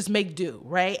waves. Just make do.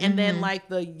 Right. And then like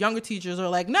the younger teachers are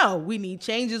like, no, we need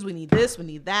changes. We need this. We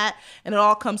need that. And it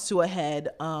all comes to a head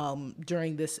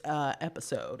during this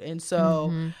episode. And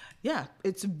so, yeah,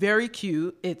 it's very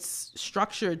cute. It's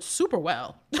structured super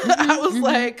well. I was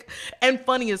like, and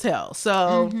funny as hell.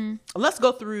 So let's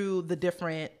go through the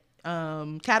different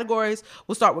categories.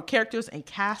 We'll start with characters and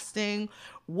casting.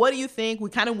 What do you think? We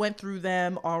kind of went through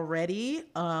them already.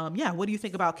 What do you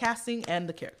think about casting and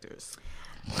the characters?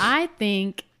 I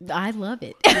think I love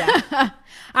it. Yeah.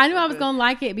 I knew I was going to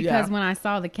like it because when I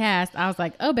saw the cast, I was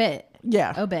like, oh, bet.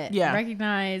 Yeah. Oh, bet. Yeah.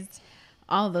 Recognized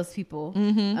all of those people.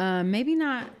 Maybe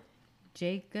not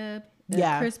Jacob.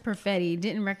 Chris Perfetti.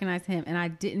 Didn't recognize him. And I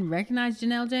didn't recognize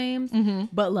Janelle James,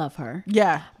 but love her.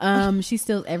 Yeah. She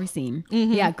steals every scene.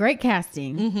 Yeah. Great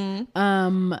casting.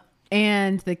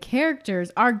 And the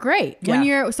characters are great.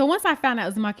 So once I found out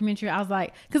it was a mockumentary, I was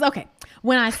like,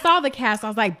 when I saw the cast, I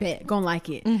was like, bet, gonna like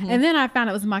it. And then I found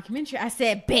out it was a mockumentary. I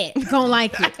said, bet, gonna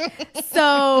like it.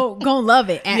 So gonna love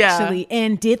it actually,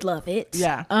 and did love it.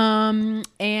 Yeah.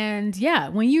 And yeah,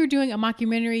 when you're doing a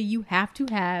mockumentary, you have to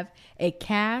have a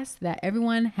cast that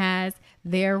everyone has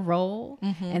their role,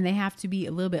 and they have to be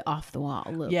a little bit off the wall,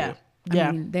 a little bit.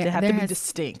 I mean, they have to be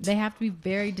distinct. They have to be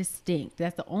very distinct.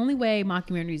 That's the only way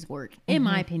mockumentaries work, in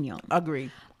my opinion.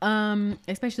 Agreed.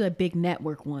 Especially the big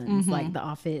network ones like The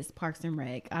Office, Parks and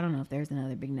Rec. I don't know if there's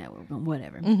another big network one,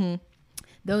 whatever.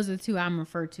 Those are the two I'm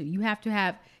referred to. You have to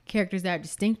have characters that are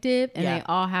distinctive, and they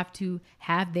all have to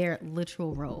have their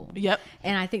literal role. Yep.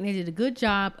 And I think they did a good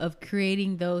job of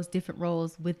creating those different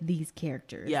roles with these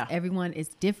characters. Yeah. Everyone is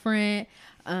different.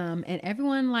 And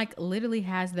everyone like literally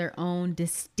has their own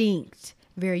distinct,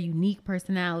 very unique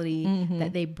personality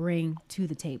that they bring to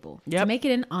the table to make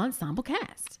it an ensemble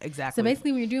cast. Exactly. So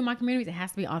basically, when you're doing mockumentaries, it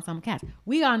has to be an ensemble cast.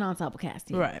 We got an ensemble cast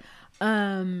here. Right.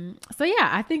 So yeah,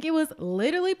 I think it was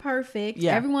literally perfect.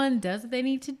 Yeah. Everyone does what they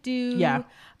need to do. Yeah.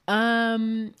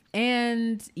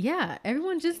 And yeah,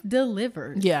 everyone just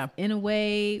delivered. Yeah. In a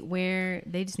way where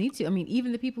they just need to. I mean,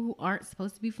 even the people who aren't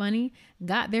supposed to be funny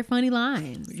got their funny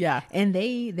lines. Yeah. And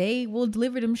they will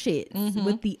deliver them shit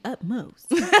with the utmost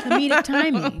comedic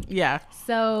timing. Yeah.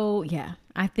 So yeah,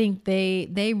 I think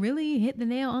they really hit the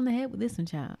nail on the head with this one,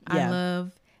 child. Yeah. I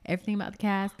love everything about the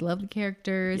cast, love the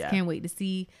characters. Yeah. Can't wait to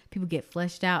see people get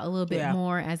fleshed out a little bit Yeah.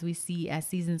 more as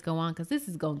seasons go on, because this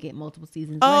is gonna get multiple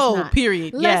seasons.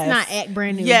 Period. Let's not act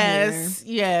brand new. Yes.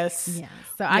 here. Yes. Yeah.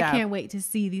 So I can't wait to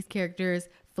see these characters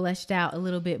fleshed out a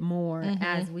little bit more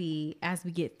as we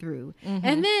get through.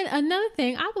 And then another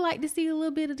thing, I would like to see a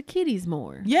little bit of the kiddies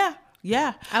more. Yeah.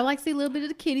 Yeah. I like to see a little bit of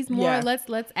the kiddies more. Yeah.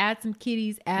 Let's add some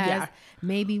kiddies as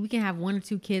maybe we can have 1 or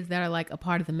 2 kids that are like a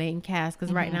part of the main cast,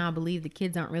 because right now I believe the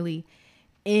kids aren't really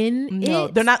in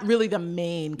it. They're not really the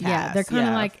main cast. Yeah, they're kind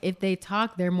of like, if they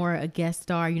talk, they're more a guest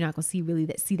star. You're not gonna see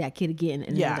that kid again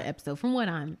in another episode, from what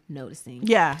I'm noticing.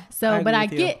 Yeah. So, but I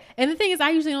get, and the thing is,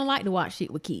 I usually don't like to watch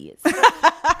shit with kids.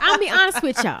 I'll be honest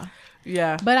with y'all.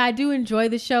 Yeah. But I do enjoy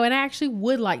the show, and I actually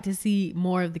would like to see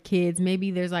more of the kids.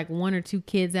 Maybe there's like 1 or 2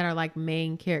 kids that are like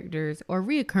main characters, or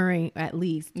reoccurring at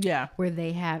least. Yeah. Where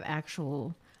they have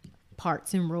actual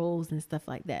parts and roles and stuff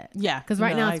like that. Yeah. Because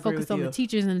right now it's focused on the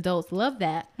teachers, and adults love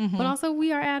that. But also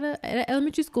we are at an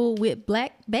elementary school with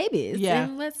black babies. Yeah.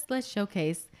 And let's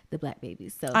showcase the black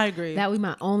babies. So I agree. That would be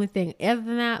my only thing. Other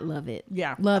than that, love it.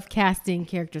 Yeah. Love casting,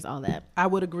 characters, all that. I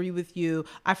would agree with you.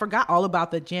 I forgot all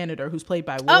about the janitor, who's played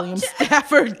by William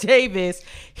Stafford Davis.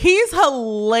 He's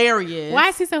hilarious. Why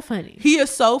is he so funny? He is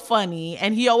so funny,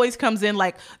 and he always comes in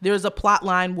like, there's a plot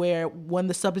line where when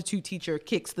the substitute teacher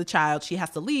kicks the child, she has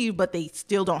to leave, but they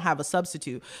still don't have a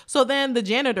substitute. So then the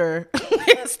janitor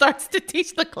starts to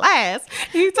teach the class.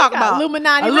 He's talking about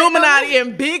Illuminati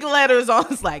in big letters on.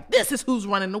 It's like, this is who's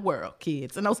running the world,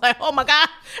 kids. And I was like, oh my God.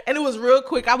 And it was real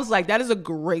quick. I was like, that is a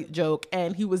great joke.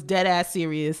 And he was dead ass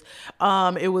serious.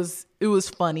 It was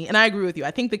funny. And I agree with you.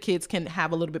 I think the kids can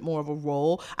have a little bit more of a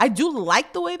role. I do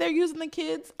like the way they're using the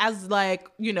kids as, like,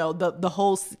 you know, the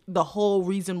whole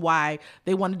reason why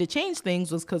they wanted to change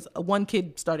things was because one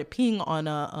kid started peeing on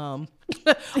a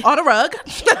on a rug.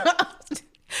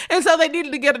 And so they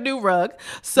needed to get a new rug.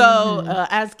 So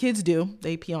as kids do,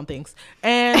 they pee on things.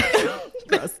 And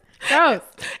Gross.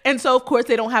 And so, of course,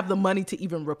 they don't have the money to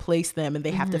even replace them, and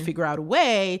they have to figure out a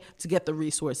way to get the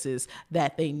resources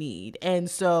that they need. And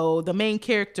so the main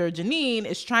character, Janine,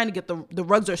 is trying to get the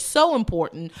rugs are so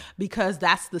important because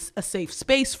that's a safe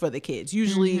space for the kids.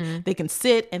 Usually they can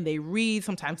sit and they read.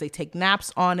 Sometimes they take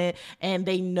naps on it, and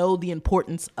they know the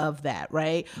importance of that,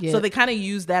 right? Yep. So they kind of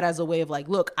use that as a way of like,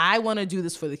 look, I want to do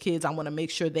this for the kids. I want to make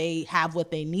sure they have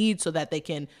what they need so that they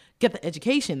can get the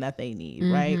education that they need,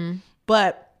 right?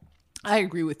 But I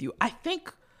agree with you.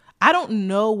 I don't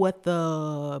know what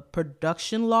the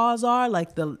production laws are,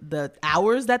 like the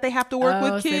hours that they have to work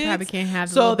with kids. So they probably can't have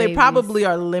the so little they babies. probably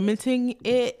are limiting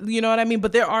it. You know what I mean?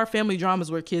 But there are family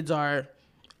dramas where kids are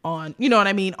on, you know what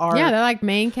I mean? They're like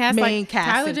main cast. Main like cast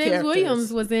Tyler and James characters.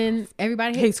 Williams was in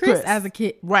Everybody Hates Chris as a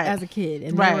kid, Right.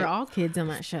 and Right. they were all kids on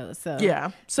that show. So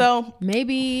Yeah. So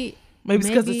maybe it's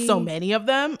because there's so many of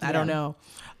them. I don't know.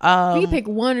 We could pick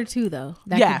 1 or 2 though.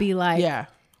 That could be like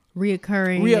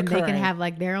reoccurring, and they could have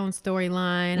like their own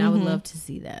storyline. I would love to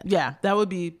see that. Yeah, that would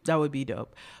be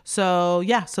dope. So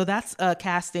yeah, so that's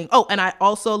casting. Oh, and I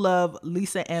also love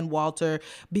Lisa Ann Walter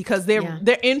because they're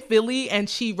in Philly, and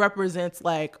she represents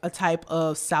like a type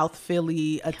of South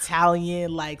Philly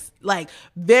Italian, like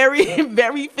very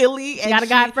very Philly. And got a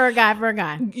guy for a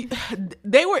guy.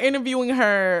 They were interviewing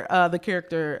her, the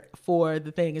character, for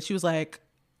the thing, and she was like,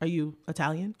 "Are you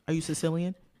Italian? Are you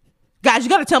Sicilian? Guys,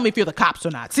 you got to tell me if you're the cops or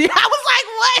not." See, I was like,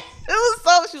 what? It was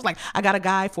so, she was like, I got a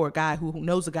guy for a guy who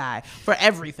knows a guy for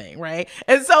everything, right?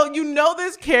 And so, you know,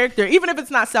 this character, even if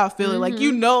it's not South Philly, like,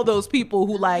 you know, those people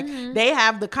who like, they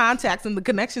have the contacts and the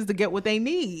connections to get what they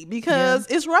need because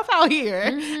it's rough out here.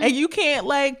 And you can't,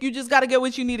 like, you just got to get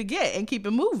what you need to get and keep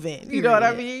it moving. You know what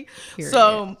I mean?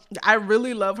 So I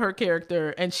really love her character.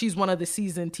 And she's one of the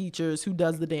seasoned teachers who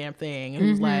does the damn thing. And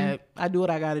who's like, I do what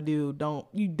I got to do.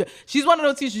 She's one of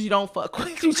those teachers you don't fuck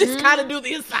with. You just kind of do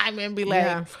the assignment and be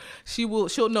like,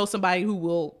 she'll know somebody who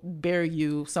will bury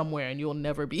you somewhere and you'll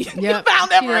never be found she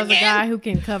ever knows again. a guy who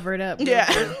can cover it up.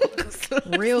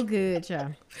 Real good, yeah.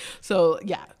 So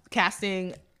yeah,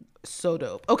 casting so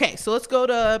dope. Okay, so let's go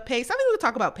to pace. I think we could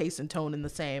talk about pace and tone in the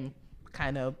same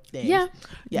kind of thing. Yeah.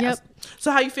 Yes. Yep.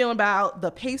 So how you feeling about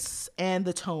the pace and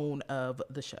the tone of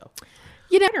the show?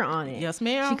 you know her on it. Yes,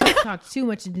 ma'am. She couldn't talk too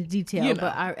much into detail, You know.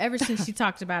 but ever since she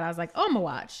talked about it, I was like, oh, I'm gonna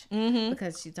watch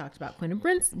because she talked about Quentin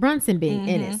Brunson being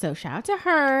in it. So shout out to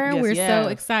her. Yes, We're yeah. so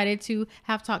excited to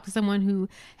have talked to someone who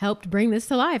helped bring this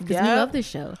to life because we Yep. love this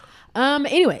show.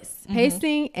 Anyways,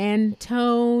 pacing and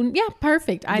tone, yeah,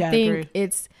 perfect. I think agree.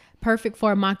 it's perfect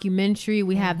for a mockumentary.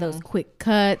 We have those quick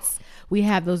cuts. We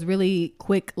have those really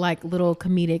quick, like little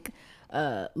comedic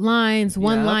lines,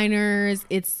 one-liners.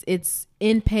 It's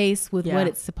in pace with what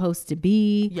it's supposed to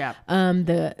be. Yeah.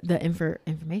 The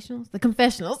informationals, the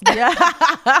confessionals. Yeah.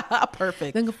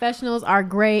 Perfect. The confessionals are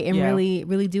great and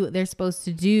really do what they're supposed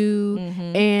to do.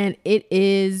 And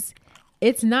it's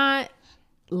not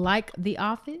like The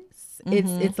Office.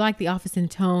 It's like The Office in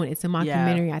tone. It's a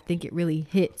mockumentary. I think it really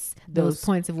hits those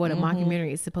points of what a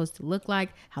mockumentary is supposed to look like,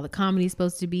 how the comedy is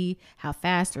supposed to be, how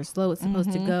fast or slow it's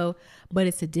supposed to go. But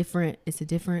it's a different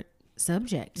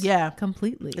subject. Yeah.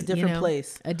 Completely. A different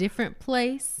place. A different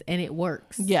place, and it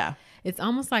works. Yeah. It's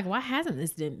almost like, why hasn't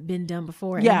this been done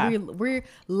before? Yeah. And we're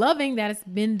loving that it's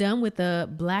been done with a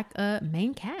black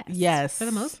main cast. Yes. For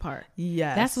the most part.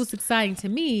 Yes. That's what's exciting to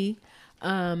me.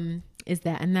 Is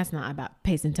that, and that's not about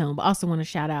pace and tone, but also want to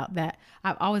shout out that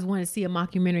I've always wanted to see a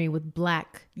mockumentary with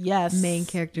black main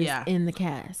characters in the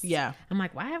cast. Yeah. I'm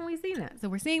like, why haven't we seen that? So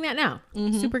we're seeing that now.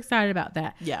 Super excited about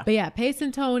that. Yeah. But yeah, pace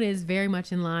and tone is very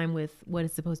much in line with what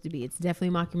it's supposed to be. It's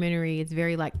definitely a mockumentary. It's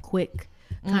very like quick,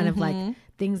 kind of like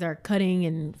things are cutting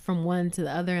and from one to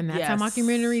the other. And that's how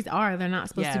mockumentaries are. They're not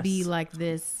supposed to be like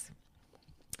this.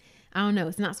 I don't know.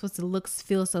 It's not supposed to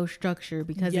feel so structured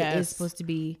because it is supposed to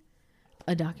be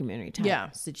a documentary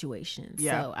type situation.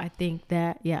 So I think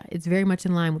that it's very much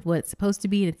in line with what it's supposed to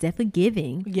be, and it's definitely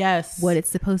giving what it's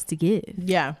supposed to give.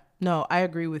 No, I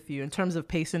agree with you in terms of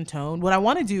pace and tone. What I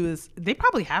want to do is, they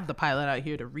probably have the pilot out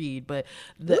here to read, but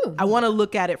I want to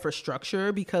look at it for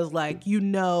structure because, like,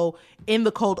 in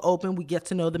the cold open, we get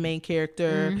to know the main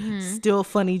character, still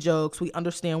funny jokes. We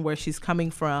understand where she's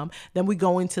coming from. Then we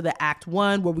go into the act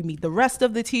 1 where we meet the rest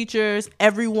of the teachers.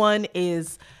 Everyone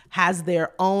has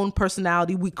their own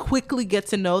personality. We quickly get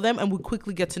to know them, and we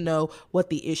quickly get to know what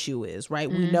the issue is,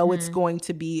 right? We know it's going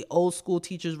to be old school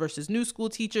teachers versus new school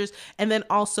teachers, and then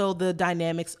also the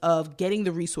dynamics of getting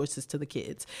the resources to the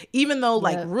kids. Even though,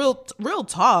 like, real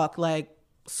talk, like,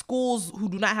 schools who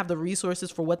do not have the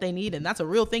resources for what they need, and that's a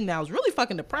real thing now, is really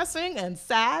fucking depressing and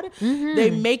sad.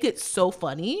 They make it so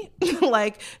funny.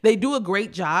 Like, they do a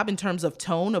great job in terms of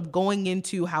tone of going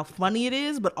into how funny it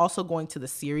is, but also going to the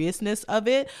seriousness of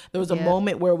it. There was a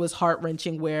moment where it was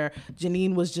heart-wrenching where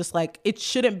Janine was just like, it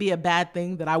shouldn't be a bad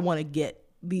thing that I want to get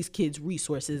these kids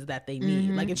resources that they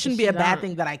need. Like, it shouldn't be a bad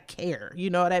thing that I care.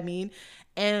 You know what I mean?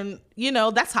 And,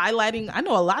 that's highlighting, I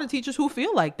know a lot of teachers who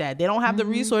feel like that. They don't have the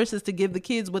resources to give the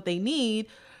kids what they need.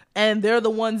 And they're the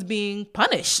ones being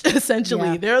punished,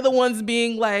 essentially. They're the ones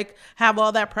being like, have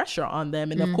all that pressure on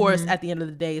them. And of course, at the end of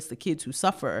the day, it's the kids who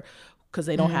suffer because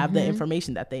they don't have the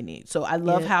information that they need. So I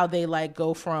love how they like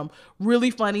go from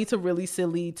really funny to really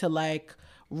silly to like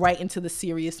right into the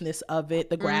seriousness of it,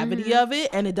 the gravity of it.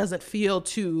 And it doesn't feel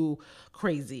too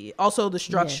crazy. Also the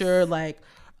structure, like,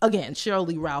 again, Cheryl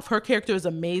Lee Ralph, her character is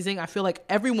amazing. I feel like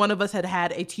every one of us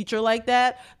had a teacher like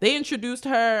that. They introduced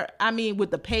her,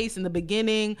 with the pace in the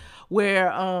beginning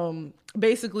where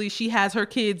basically she has her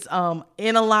kids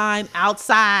in a line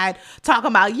outside talking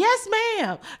about, yes,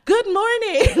 ma'am, good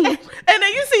morning. And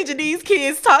then you see Janine's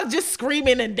kids just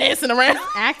screaming and dancing around.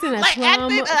 Acting a like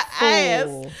plum acting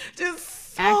fool. ass. Just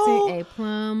acting a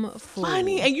plum fool.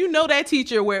 Funny. And that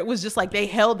teacher where it was just like they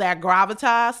held that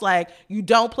gravitas, like you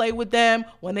don't play with them.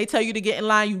 When they tell you to get in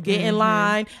line, you get in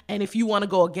line. And if you want to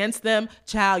go against them,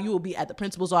 child, you will be at the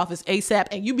principal's office ASAP,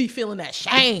 and you be feeling that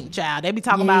shame, child. They be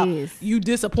talking about you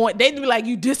disappoint. They'd be like,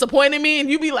 you disappointed me, and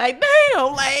you be like,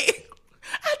 damn, like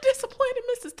I disappointed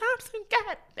Mrs. Thompson.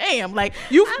 God damn, like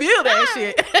you feel that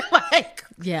shit. Like,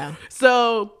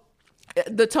 so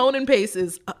the tone and pace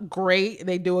is great.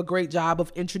 They do a great job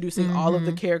of introducing all of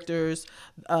the characters,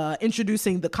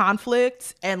 introducing the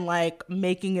conflict, and like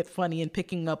making it funny and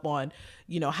picking up on,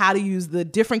 how to use the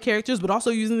different characters, but also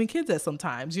using the kids at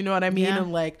sometimes, you know what I mean?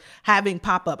 And like having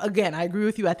pop up. Again, I agree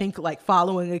with you. I think like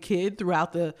following a kid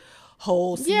throughout the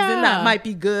whole season, that might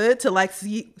be good to like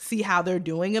see how they're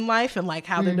doing in life and like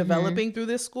how they're developing through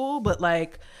this school. But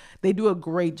like, they do a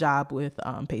great job with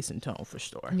pace and tone for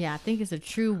sure. Yeah, I think it's a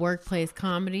true workplace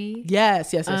comedy.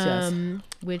 Yes.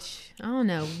 Which, I don't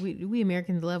know, we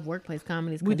Americans love workplace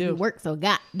comedies. We do. We work so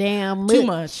goddamn too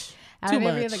much. Out too of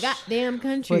much. every other goddamn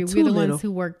country, But we're the little. ones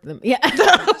who work them. Yeah.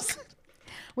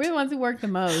 We're the ones who work the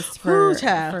most for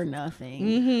nothing.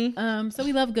 Mm-hmm. So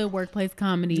we love good workplace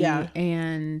comedy. Yeah.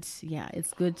 And yeah,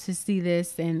 it's good to see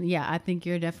this. And yeah, I think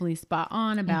you're definitely spot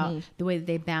on about the way that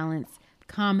they balance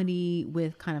comedy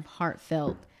with kind of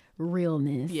heartfelt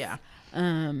realness. Yeah.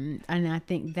 And I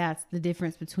think that's the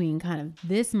difference between kind of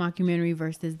this mockumentary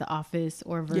versus The Office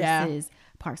or versus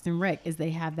Parks and Rec, is they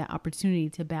have that opportunity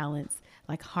to balance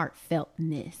like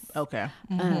heartfeltness. Okay.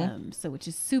 So which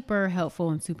is super helpful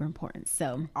and super important.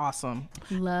 So Awesome.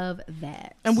 love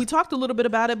that. And we talked a little bit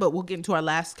about it, but we'll get into our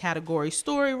last category,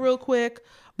 story, real quick.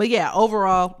 But yeah,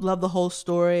 overall, love the whole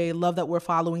story. Love that we're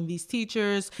following these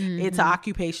teachers. It's an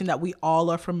occupation that we all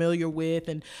are familiar with.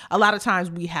 And a lot of times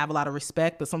we have a lot of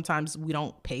respect, but sometimes we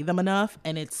don't pay them enough.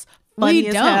 And it's funny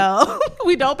as hell.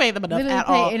 We don't pay them enough literally at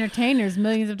pay all. entertainers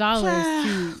millions of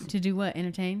dollars to do what?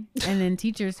 Entertain. And then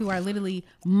teachers who are literally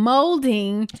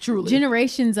molding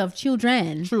generations of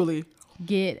children Truly.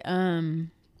 get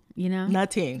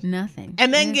Nothing. And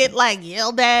And then get like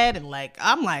yelled at and like,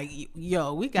 I'm like,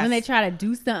 yo, we got. when they try to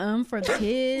do something for the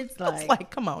kids, it's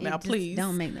like, come on now, please.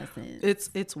 Don't make no sense.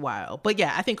 It's wild. But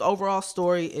yeah, I think overall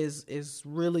story is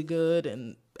really good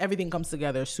and everything comes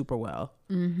together super well.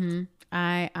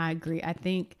 I agree. I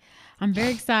think I'm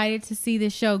very excited to see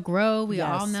this show grow. We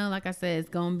all know, like I said, it's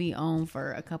gonna be on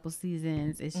for a couple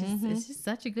seasons. It's just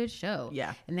such a good show.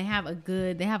 Yeah. And they have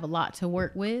a lot to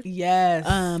work with. Yes.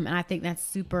 And I think that's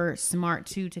super smart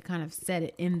too, to kind of set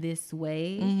it in this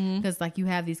way. Because like you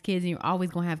have these kids and you're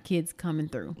always gonna have kids coming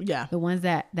through. Yeah. The ones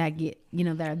that get,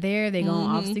 that are there, they're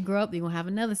gonna obviously grow up, they're gonna have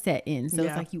another set in. So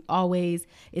it's like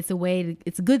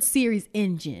it's a good series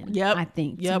engine. Yep. I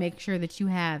think to make sure that you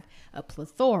have a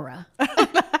plethora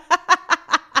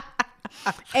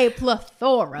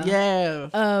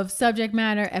of subject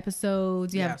matter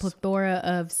episodes. You have a plethora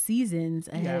of seasons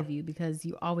ahead of you, because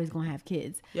you're always going to have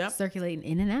kids circulating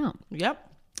in and out.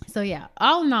 So yeah,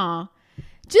 all in all,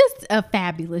 just a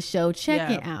fabulous show. Check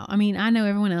it out. I mean, I know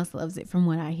everyone else loves it from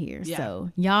what I hear.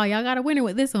 So y'all got a winner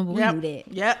with this one, but we knew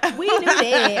that. We knew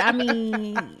that. I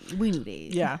mean, we knew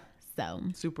that. Yeah. So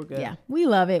super good. Yeah, we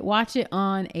love it. Watch it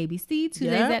on ABC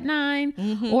Tuesdays at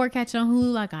 9, or catch it on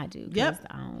Hulu like I do. I don't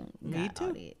got all that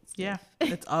stuff. Yeah,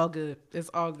 it's all good. It's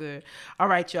all good. All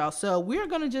right, y'all. So we're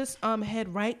gonna just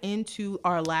head right into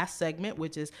our last segment,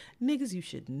 which is niggas you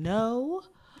should know.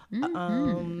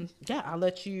 Yeah, I'll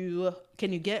let you.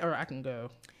 Can you get, or I can go?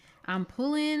 I'm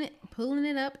pulling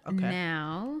it up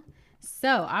now.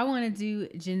 So I want to do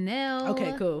Janelle.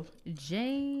 Okay, cool.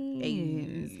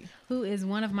 James, who is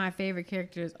one of my favorite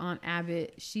characters on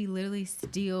Abbott. She literally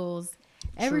steals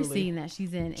every scene that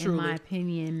she's in my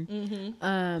opinion. So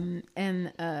I'm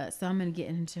gonna get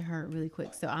into her really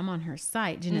quick. So I'm on her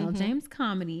site, Janelle James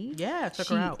Comedy. Yeah, check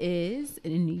her out. She is a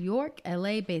New York,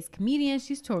 LA based comedian.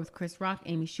 She's toured with Chris Rock,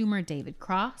 Amy Schumer, David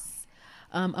Cross,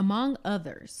 among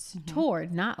others.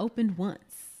 Toured, not opened once.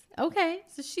 Okay,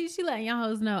 so she letting y'all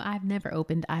hoes know I've never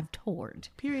opened, I've toured.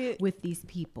 Period. With these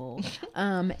people.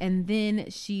 And then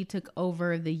she took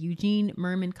over the Eugene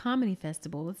Merman Comedy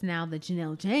Festival. It's now the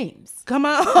Janelle James. Come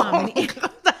on. Comedy. Come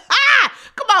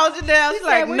on, Janelle. She's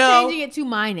like, we're no. changing it to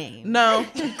my name. No.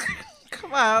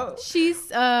 Come on. She's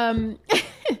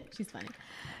she's funny.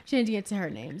 Changing it to her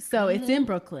name. So it's in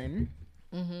Brooklyn.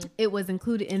 It was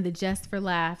included in the Just for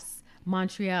Laughs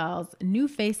Montreal's New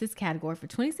Faces category for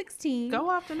 2016. Go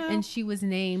after now. And she was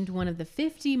named one of the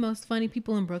 50 most funny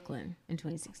people in Brooklyn in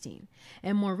 2016.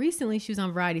 And more recently, she was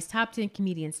on Variety's Top 10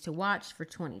 Comedians to Watch for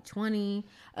 2020.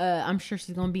 I'm sure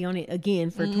she's going to be on it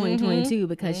again for 2022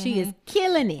 because she is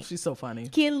killing it. She's so funny.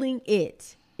 Killing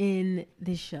it in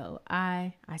this show.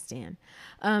 I stand.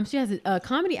 She has a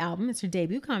comedy album. It's her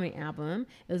debut comedy album.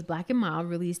 It was Black and Mild,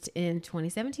 released in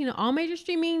 2017 on all major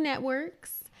streaming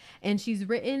networks. And she's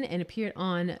written and appeared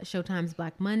on Showtime's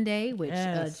Black Monday, which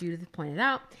Judith pointed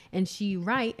out. And she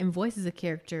writes and voices a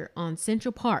character on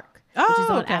Central Park, which is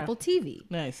on Apple TV.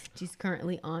 Nice. She's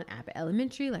currently on Abbott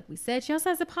Elementary, like we said. She also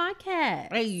has a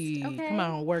podcast. Hey, come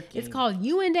on, work it. It's called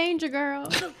You in Danger, Girl.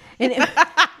 And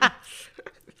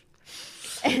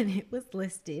it was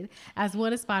listed as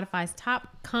one of Spotify's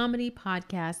top comedy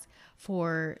podcasts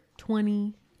for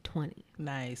 2020.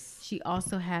 Nice. She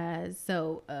also has,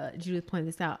 Judith pointed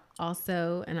this out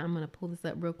also, and I'm going to pull this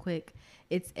up real quick.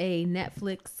 It's a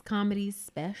Netflix comedy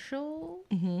special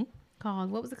called,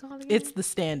 what was it called again? It's The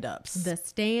Stand-Ups. The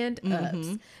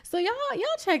Stand-Ups. So y'all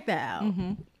check that out.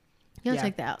 Y'all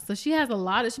check that out. So she has a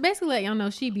lot of, she basically let y'all know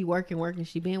she be working.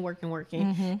 She been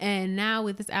working. And now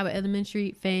with this Abbott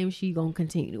Elementary fame, she gonna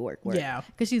continue to work. Yeah.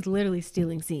 Because she's literally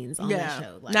stealing scenes on that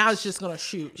show. Like, now it's just gonna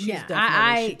shoot. She's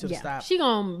definitely shoot to the stop. She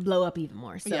gonna blow up even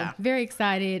more. So very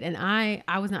excited. And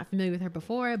I was not familiar with her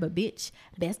before, but bitch,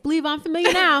 best believe I'm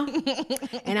familiar now.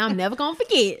 And I'm never gonna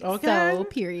forget. Okay. So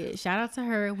period. Shout out to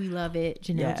her. We love it.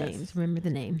 Janelle James. Remember the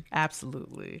name.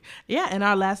 Absolutely. Yeah. And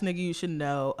our last nigga you should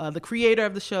know, the creator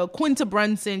of the show, Quinta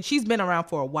Brunson. She's been around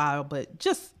for a while, but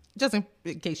just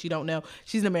in case you don't know,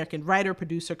 she's an American writer,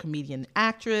 producer, comedian,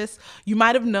 actress. You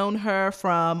might have known her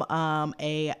from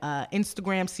a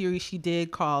Instagram series she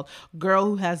did called Girl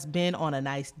Who Has Been on a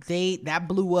Nice Date. That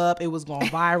blew up. It was going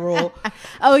viral.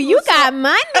 Oh, you got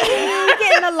money.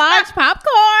 Getting a large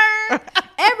popcorn.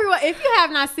 Everyone, if you have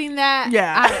not seen that,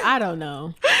 I don't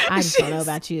know. I just don't know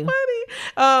about you.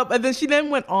 Funny. And then she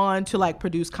went on to like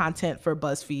produce content for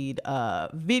BuzzFeed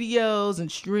videos and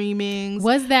streamings.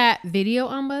 Was that video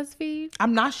on BuzzFeed?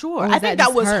 I'm not sure. I think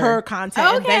that was her content,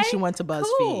 and then she went to BuzzFeed.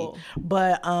 Cool.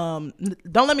 But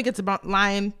don't let me get to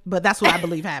lying, but that's what I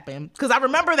believe happened, because I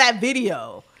remember that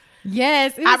video.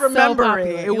 Yes, I remember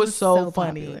it. It was so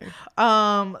funny.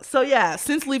 So yeah,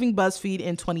 since leaving BuzzFeed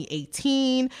in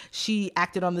 2018, she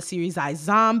acted on the series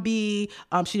iZombie.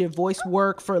 She did voice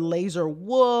work for Laser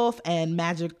Wolf and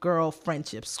Magic Girl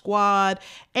Friendship Squad.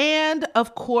 And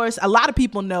of course, a lot of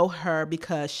people know her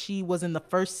because she was in the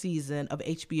first season of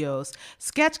HBO's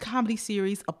sketch comedy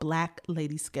series, A Black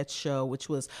Lady Sketch Show, which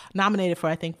was nominated for,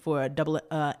 I think, for a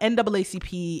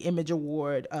NAACP Image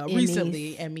Award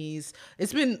recently. Emmys.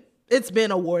 It's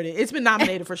been awarded. It's been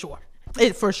nominated for sure.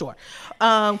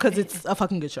 Because it's a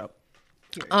fucking good show.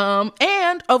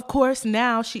 And of course,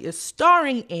 now she is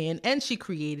starring in, and she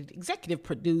created, executive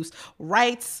produced,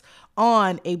 writes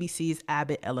on ABC's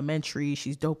Abbott Elementary.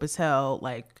 She's dope as hell.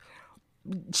 Like,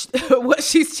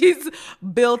 she's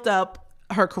built up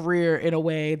her career in a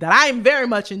way that I'm very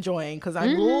much enjoying, because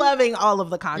I'm loving all of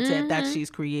the content that she's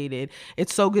created.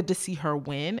 It's so good to see her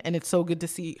win, and it's so good to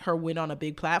see her win on a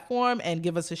big platform and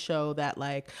give us a show that,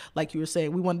 like you were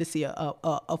saying, we wanted to see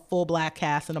a full Black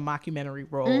cast in a mockumentary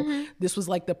role. This was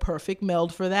like the perfect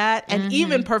meld for that, and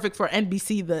even perfect for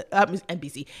NBC,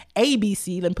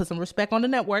 ABC. Let me put some respect on the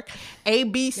network.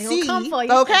 ABC, come for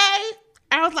you, okay?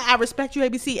 I was like, I respect you,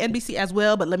 ABC, NBC as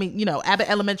well, but let me, Abbott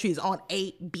Elementary is on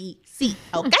ABC,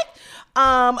 okay?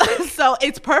 So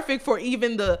it's perfect for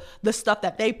even the stuff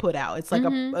that they put out. It's like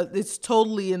it's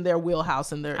totally in their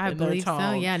wheelhouse and I believe tone.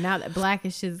 So. Yeah, now that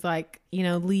Blackish is like,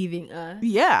 leaving us.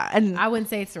 Yeah, and I wouldn't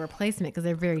say it's a replacement because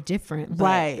they're very different. But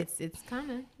right. It's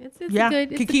kind of it's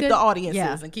good. Can keep the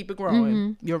audiences and keep it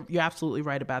growing. You're absolutely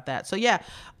right about that. So yeah,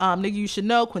 nigga, you should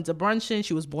know Quinta Brunson.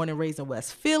 She was born and raised in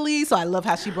West Philly, so I love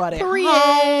how she brought it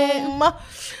home.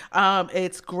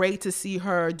 It's great to see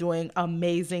her doing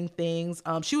amazing things.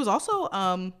 She was also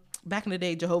back in the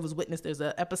day, Jehovah's Witness, there's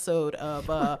an episode of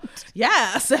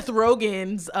Seth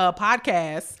Rogen's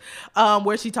podcast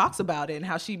where she talks about it and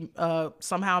how she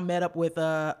somehow met up with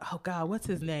what's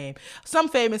his name, some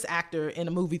famous actor in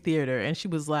a movie theater, and she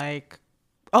was like,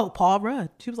 Paul Rudd.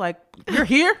 She was like, you're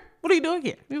here? What are you doing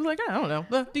here? He was like, I don't know.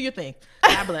 Well, do your thing.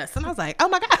 God bless. And I was like, oh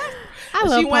my God. I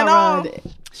love Paul Rudd.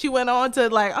 She went on to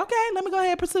like, okay, let me go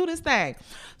ahead and pursue this thing.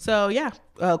 So yeah,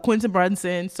 Quinta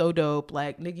Brunson, so dope.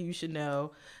 Like, nigga, you should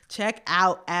know. Check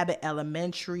out Abbott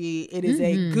Elementary. It is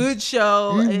a good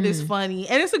show. It is funny,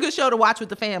 and it's a good show to watch with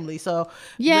the family. So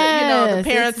the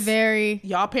parents,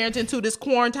 y'all parenting to this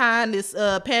quarantine, this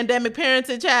pandemic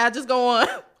parenting, child, just go on,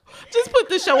 just put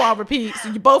this show on repeat.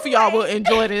 So both of y'all will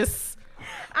enjoy this.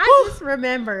 I just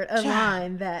remembered a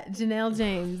line that Janelle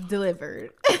James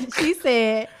delivered. She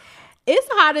said, "It's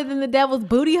hotter than the devil's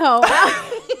booty hole."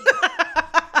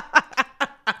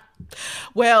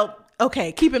 Well,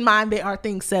 okay, keep in mind there are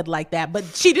things said like that, but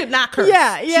she did not curse.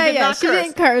 She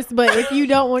didn't curse, but if you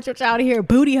don't want your child to hear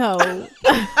booty hole,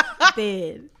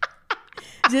 then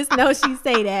just know she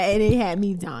say that, and it had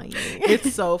me dying.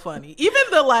 It's so funny. Even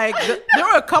there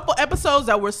were a couple episodes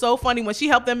that were so funny when she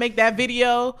helped them make that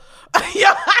video.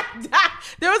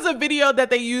 There was a video that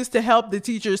they used to help the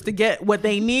teachers to get what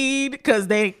they need because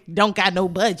they don't got no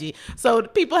budget. So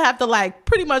people have to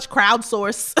pretty much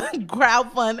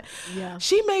crowdfund. Yeah.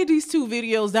 She made these two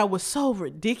videos that was so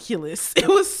ridiculous. It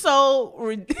was so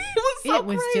crazy.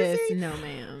 Just no,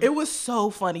 ma'am. It was so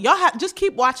funny. Y'all just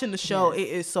keep watching the show. Yes.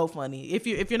 It is so funny.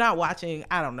 If you're not watching,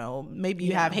 I don't know, maybe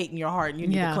you have hate in your heart and you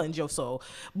need to cleanse your soul.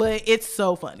 But it's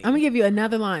so funny. I'm gonna give you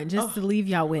another line just to leave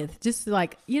y'all with. Just how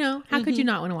could you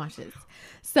not want to watch this.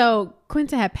 So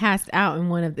Quinta had passed out in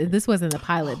one of this wasn't the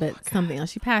pilot, but something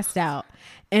else. She passed out.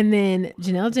 And then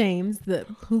Janelle James,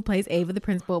 who plays Ava, the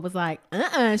principal, was like,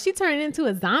 she turned into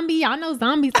a zombie. Y'all know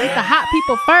zombies eat the hot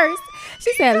people first.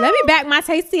 She said, let me back my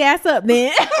tasty ass up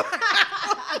then.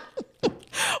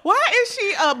 Why is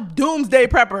she a doomsday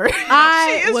prepper?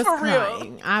 She is for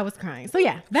crying. Real. I was crying. So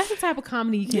yeah, that's the type of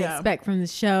comedy you can expect from the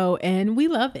show, and we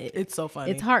love it. It's so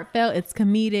funny. It's heartfelt. It's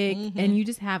comedic, and you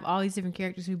just have all these different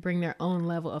characters who bring their own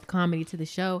level of comedy to the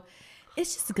show.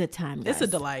 It's just a good time, guys. It's a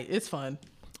delight. It's fun.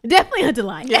 Definitely a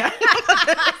delight. Yeah.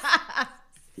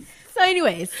 So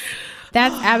anyways,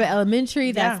 that's Abbott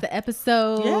Elementary. That's the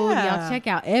episode. Yeah. Y'all check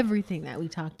out everything that we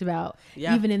talked about,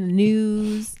 even in the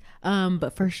news.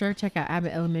 But for sure, check out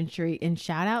Abbott Elementary, and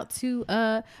shout out to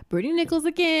Brittany Nichols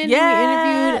again, who we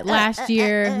interviewed last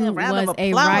year, who was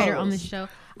a writer on the show.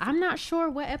 I'm not sure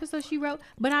what episode she wrote,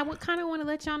 but I kind of want to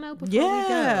let y'all know before we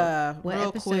go. What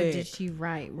episode did she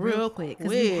write? Real quick,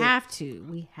 because we have to.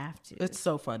 We have to. It's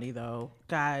so funny though,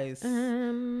 guys.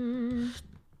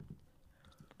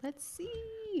 Let's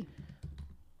see.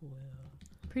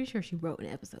 Pretty sure she wrote an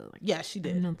episode. Yeah, she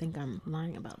did. I don't think I'm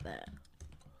lying about that.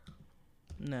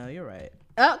 No, you're right.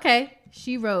 Okay.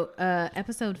 She wrote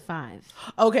episode 5.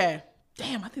 Okay.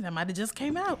 Damn, I think that might have just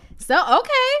came out.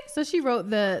 So she wrote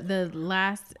the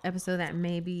last episode that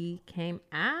maybe came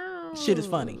out. Shit is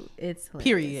funny. It's hilarious.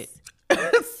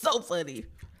 Period. It's so funny.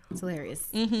 It's hilarious.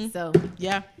 So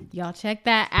yeah, y'all check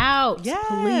that out. Yes.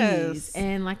 Please.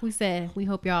 And like we said, we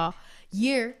hope y'all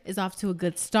year is off to a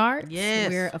good start. Yes.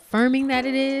 We're affirming that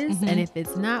it is. And if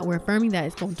it's not, we're affirming that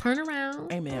it's going to turn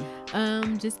around.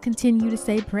 Amen. Just continue to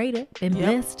stay prayed up and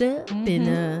blessed up.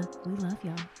 And we love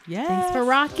y'all. Yes. Thanks for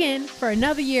rocking for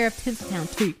another year of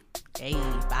Tinseltown 2. Hey,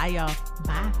 bye y'all.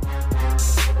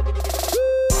 Bye.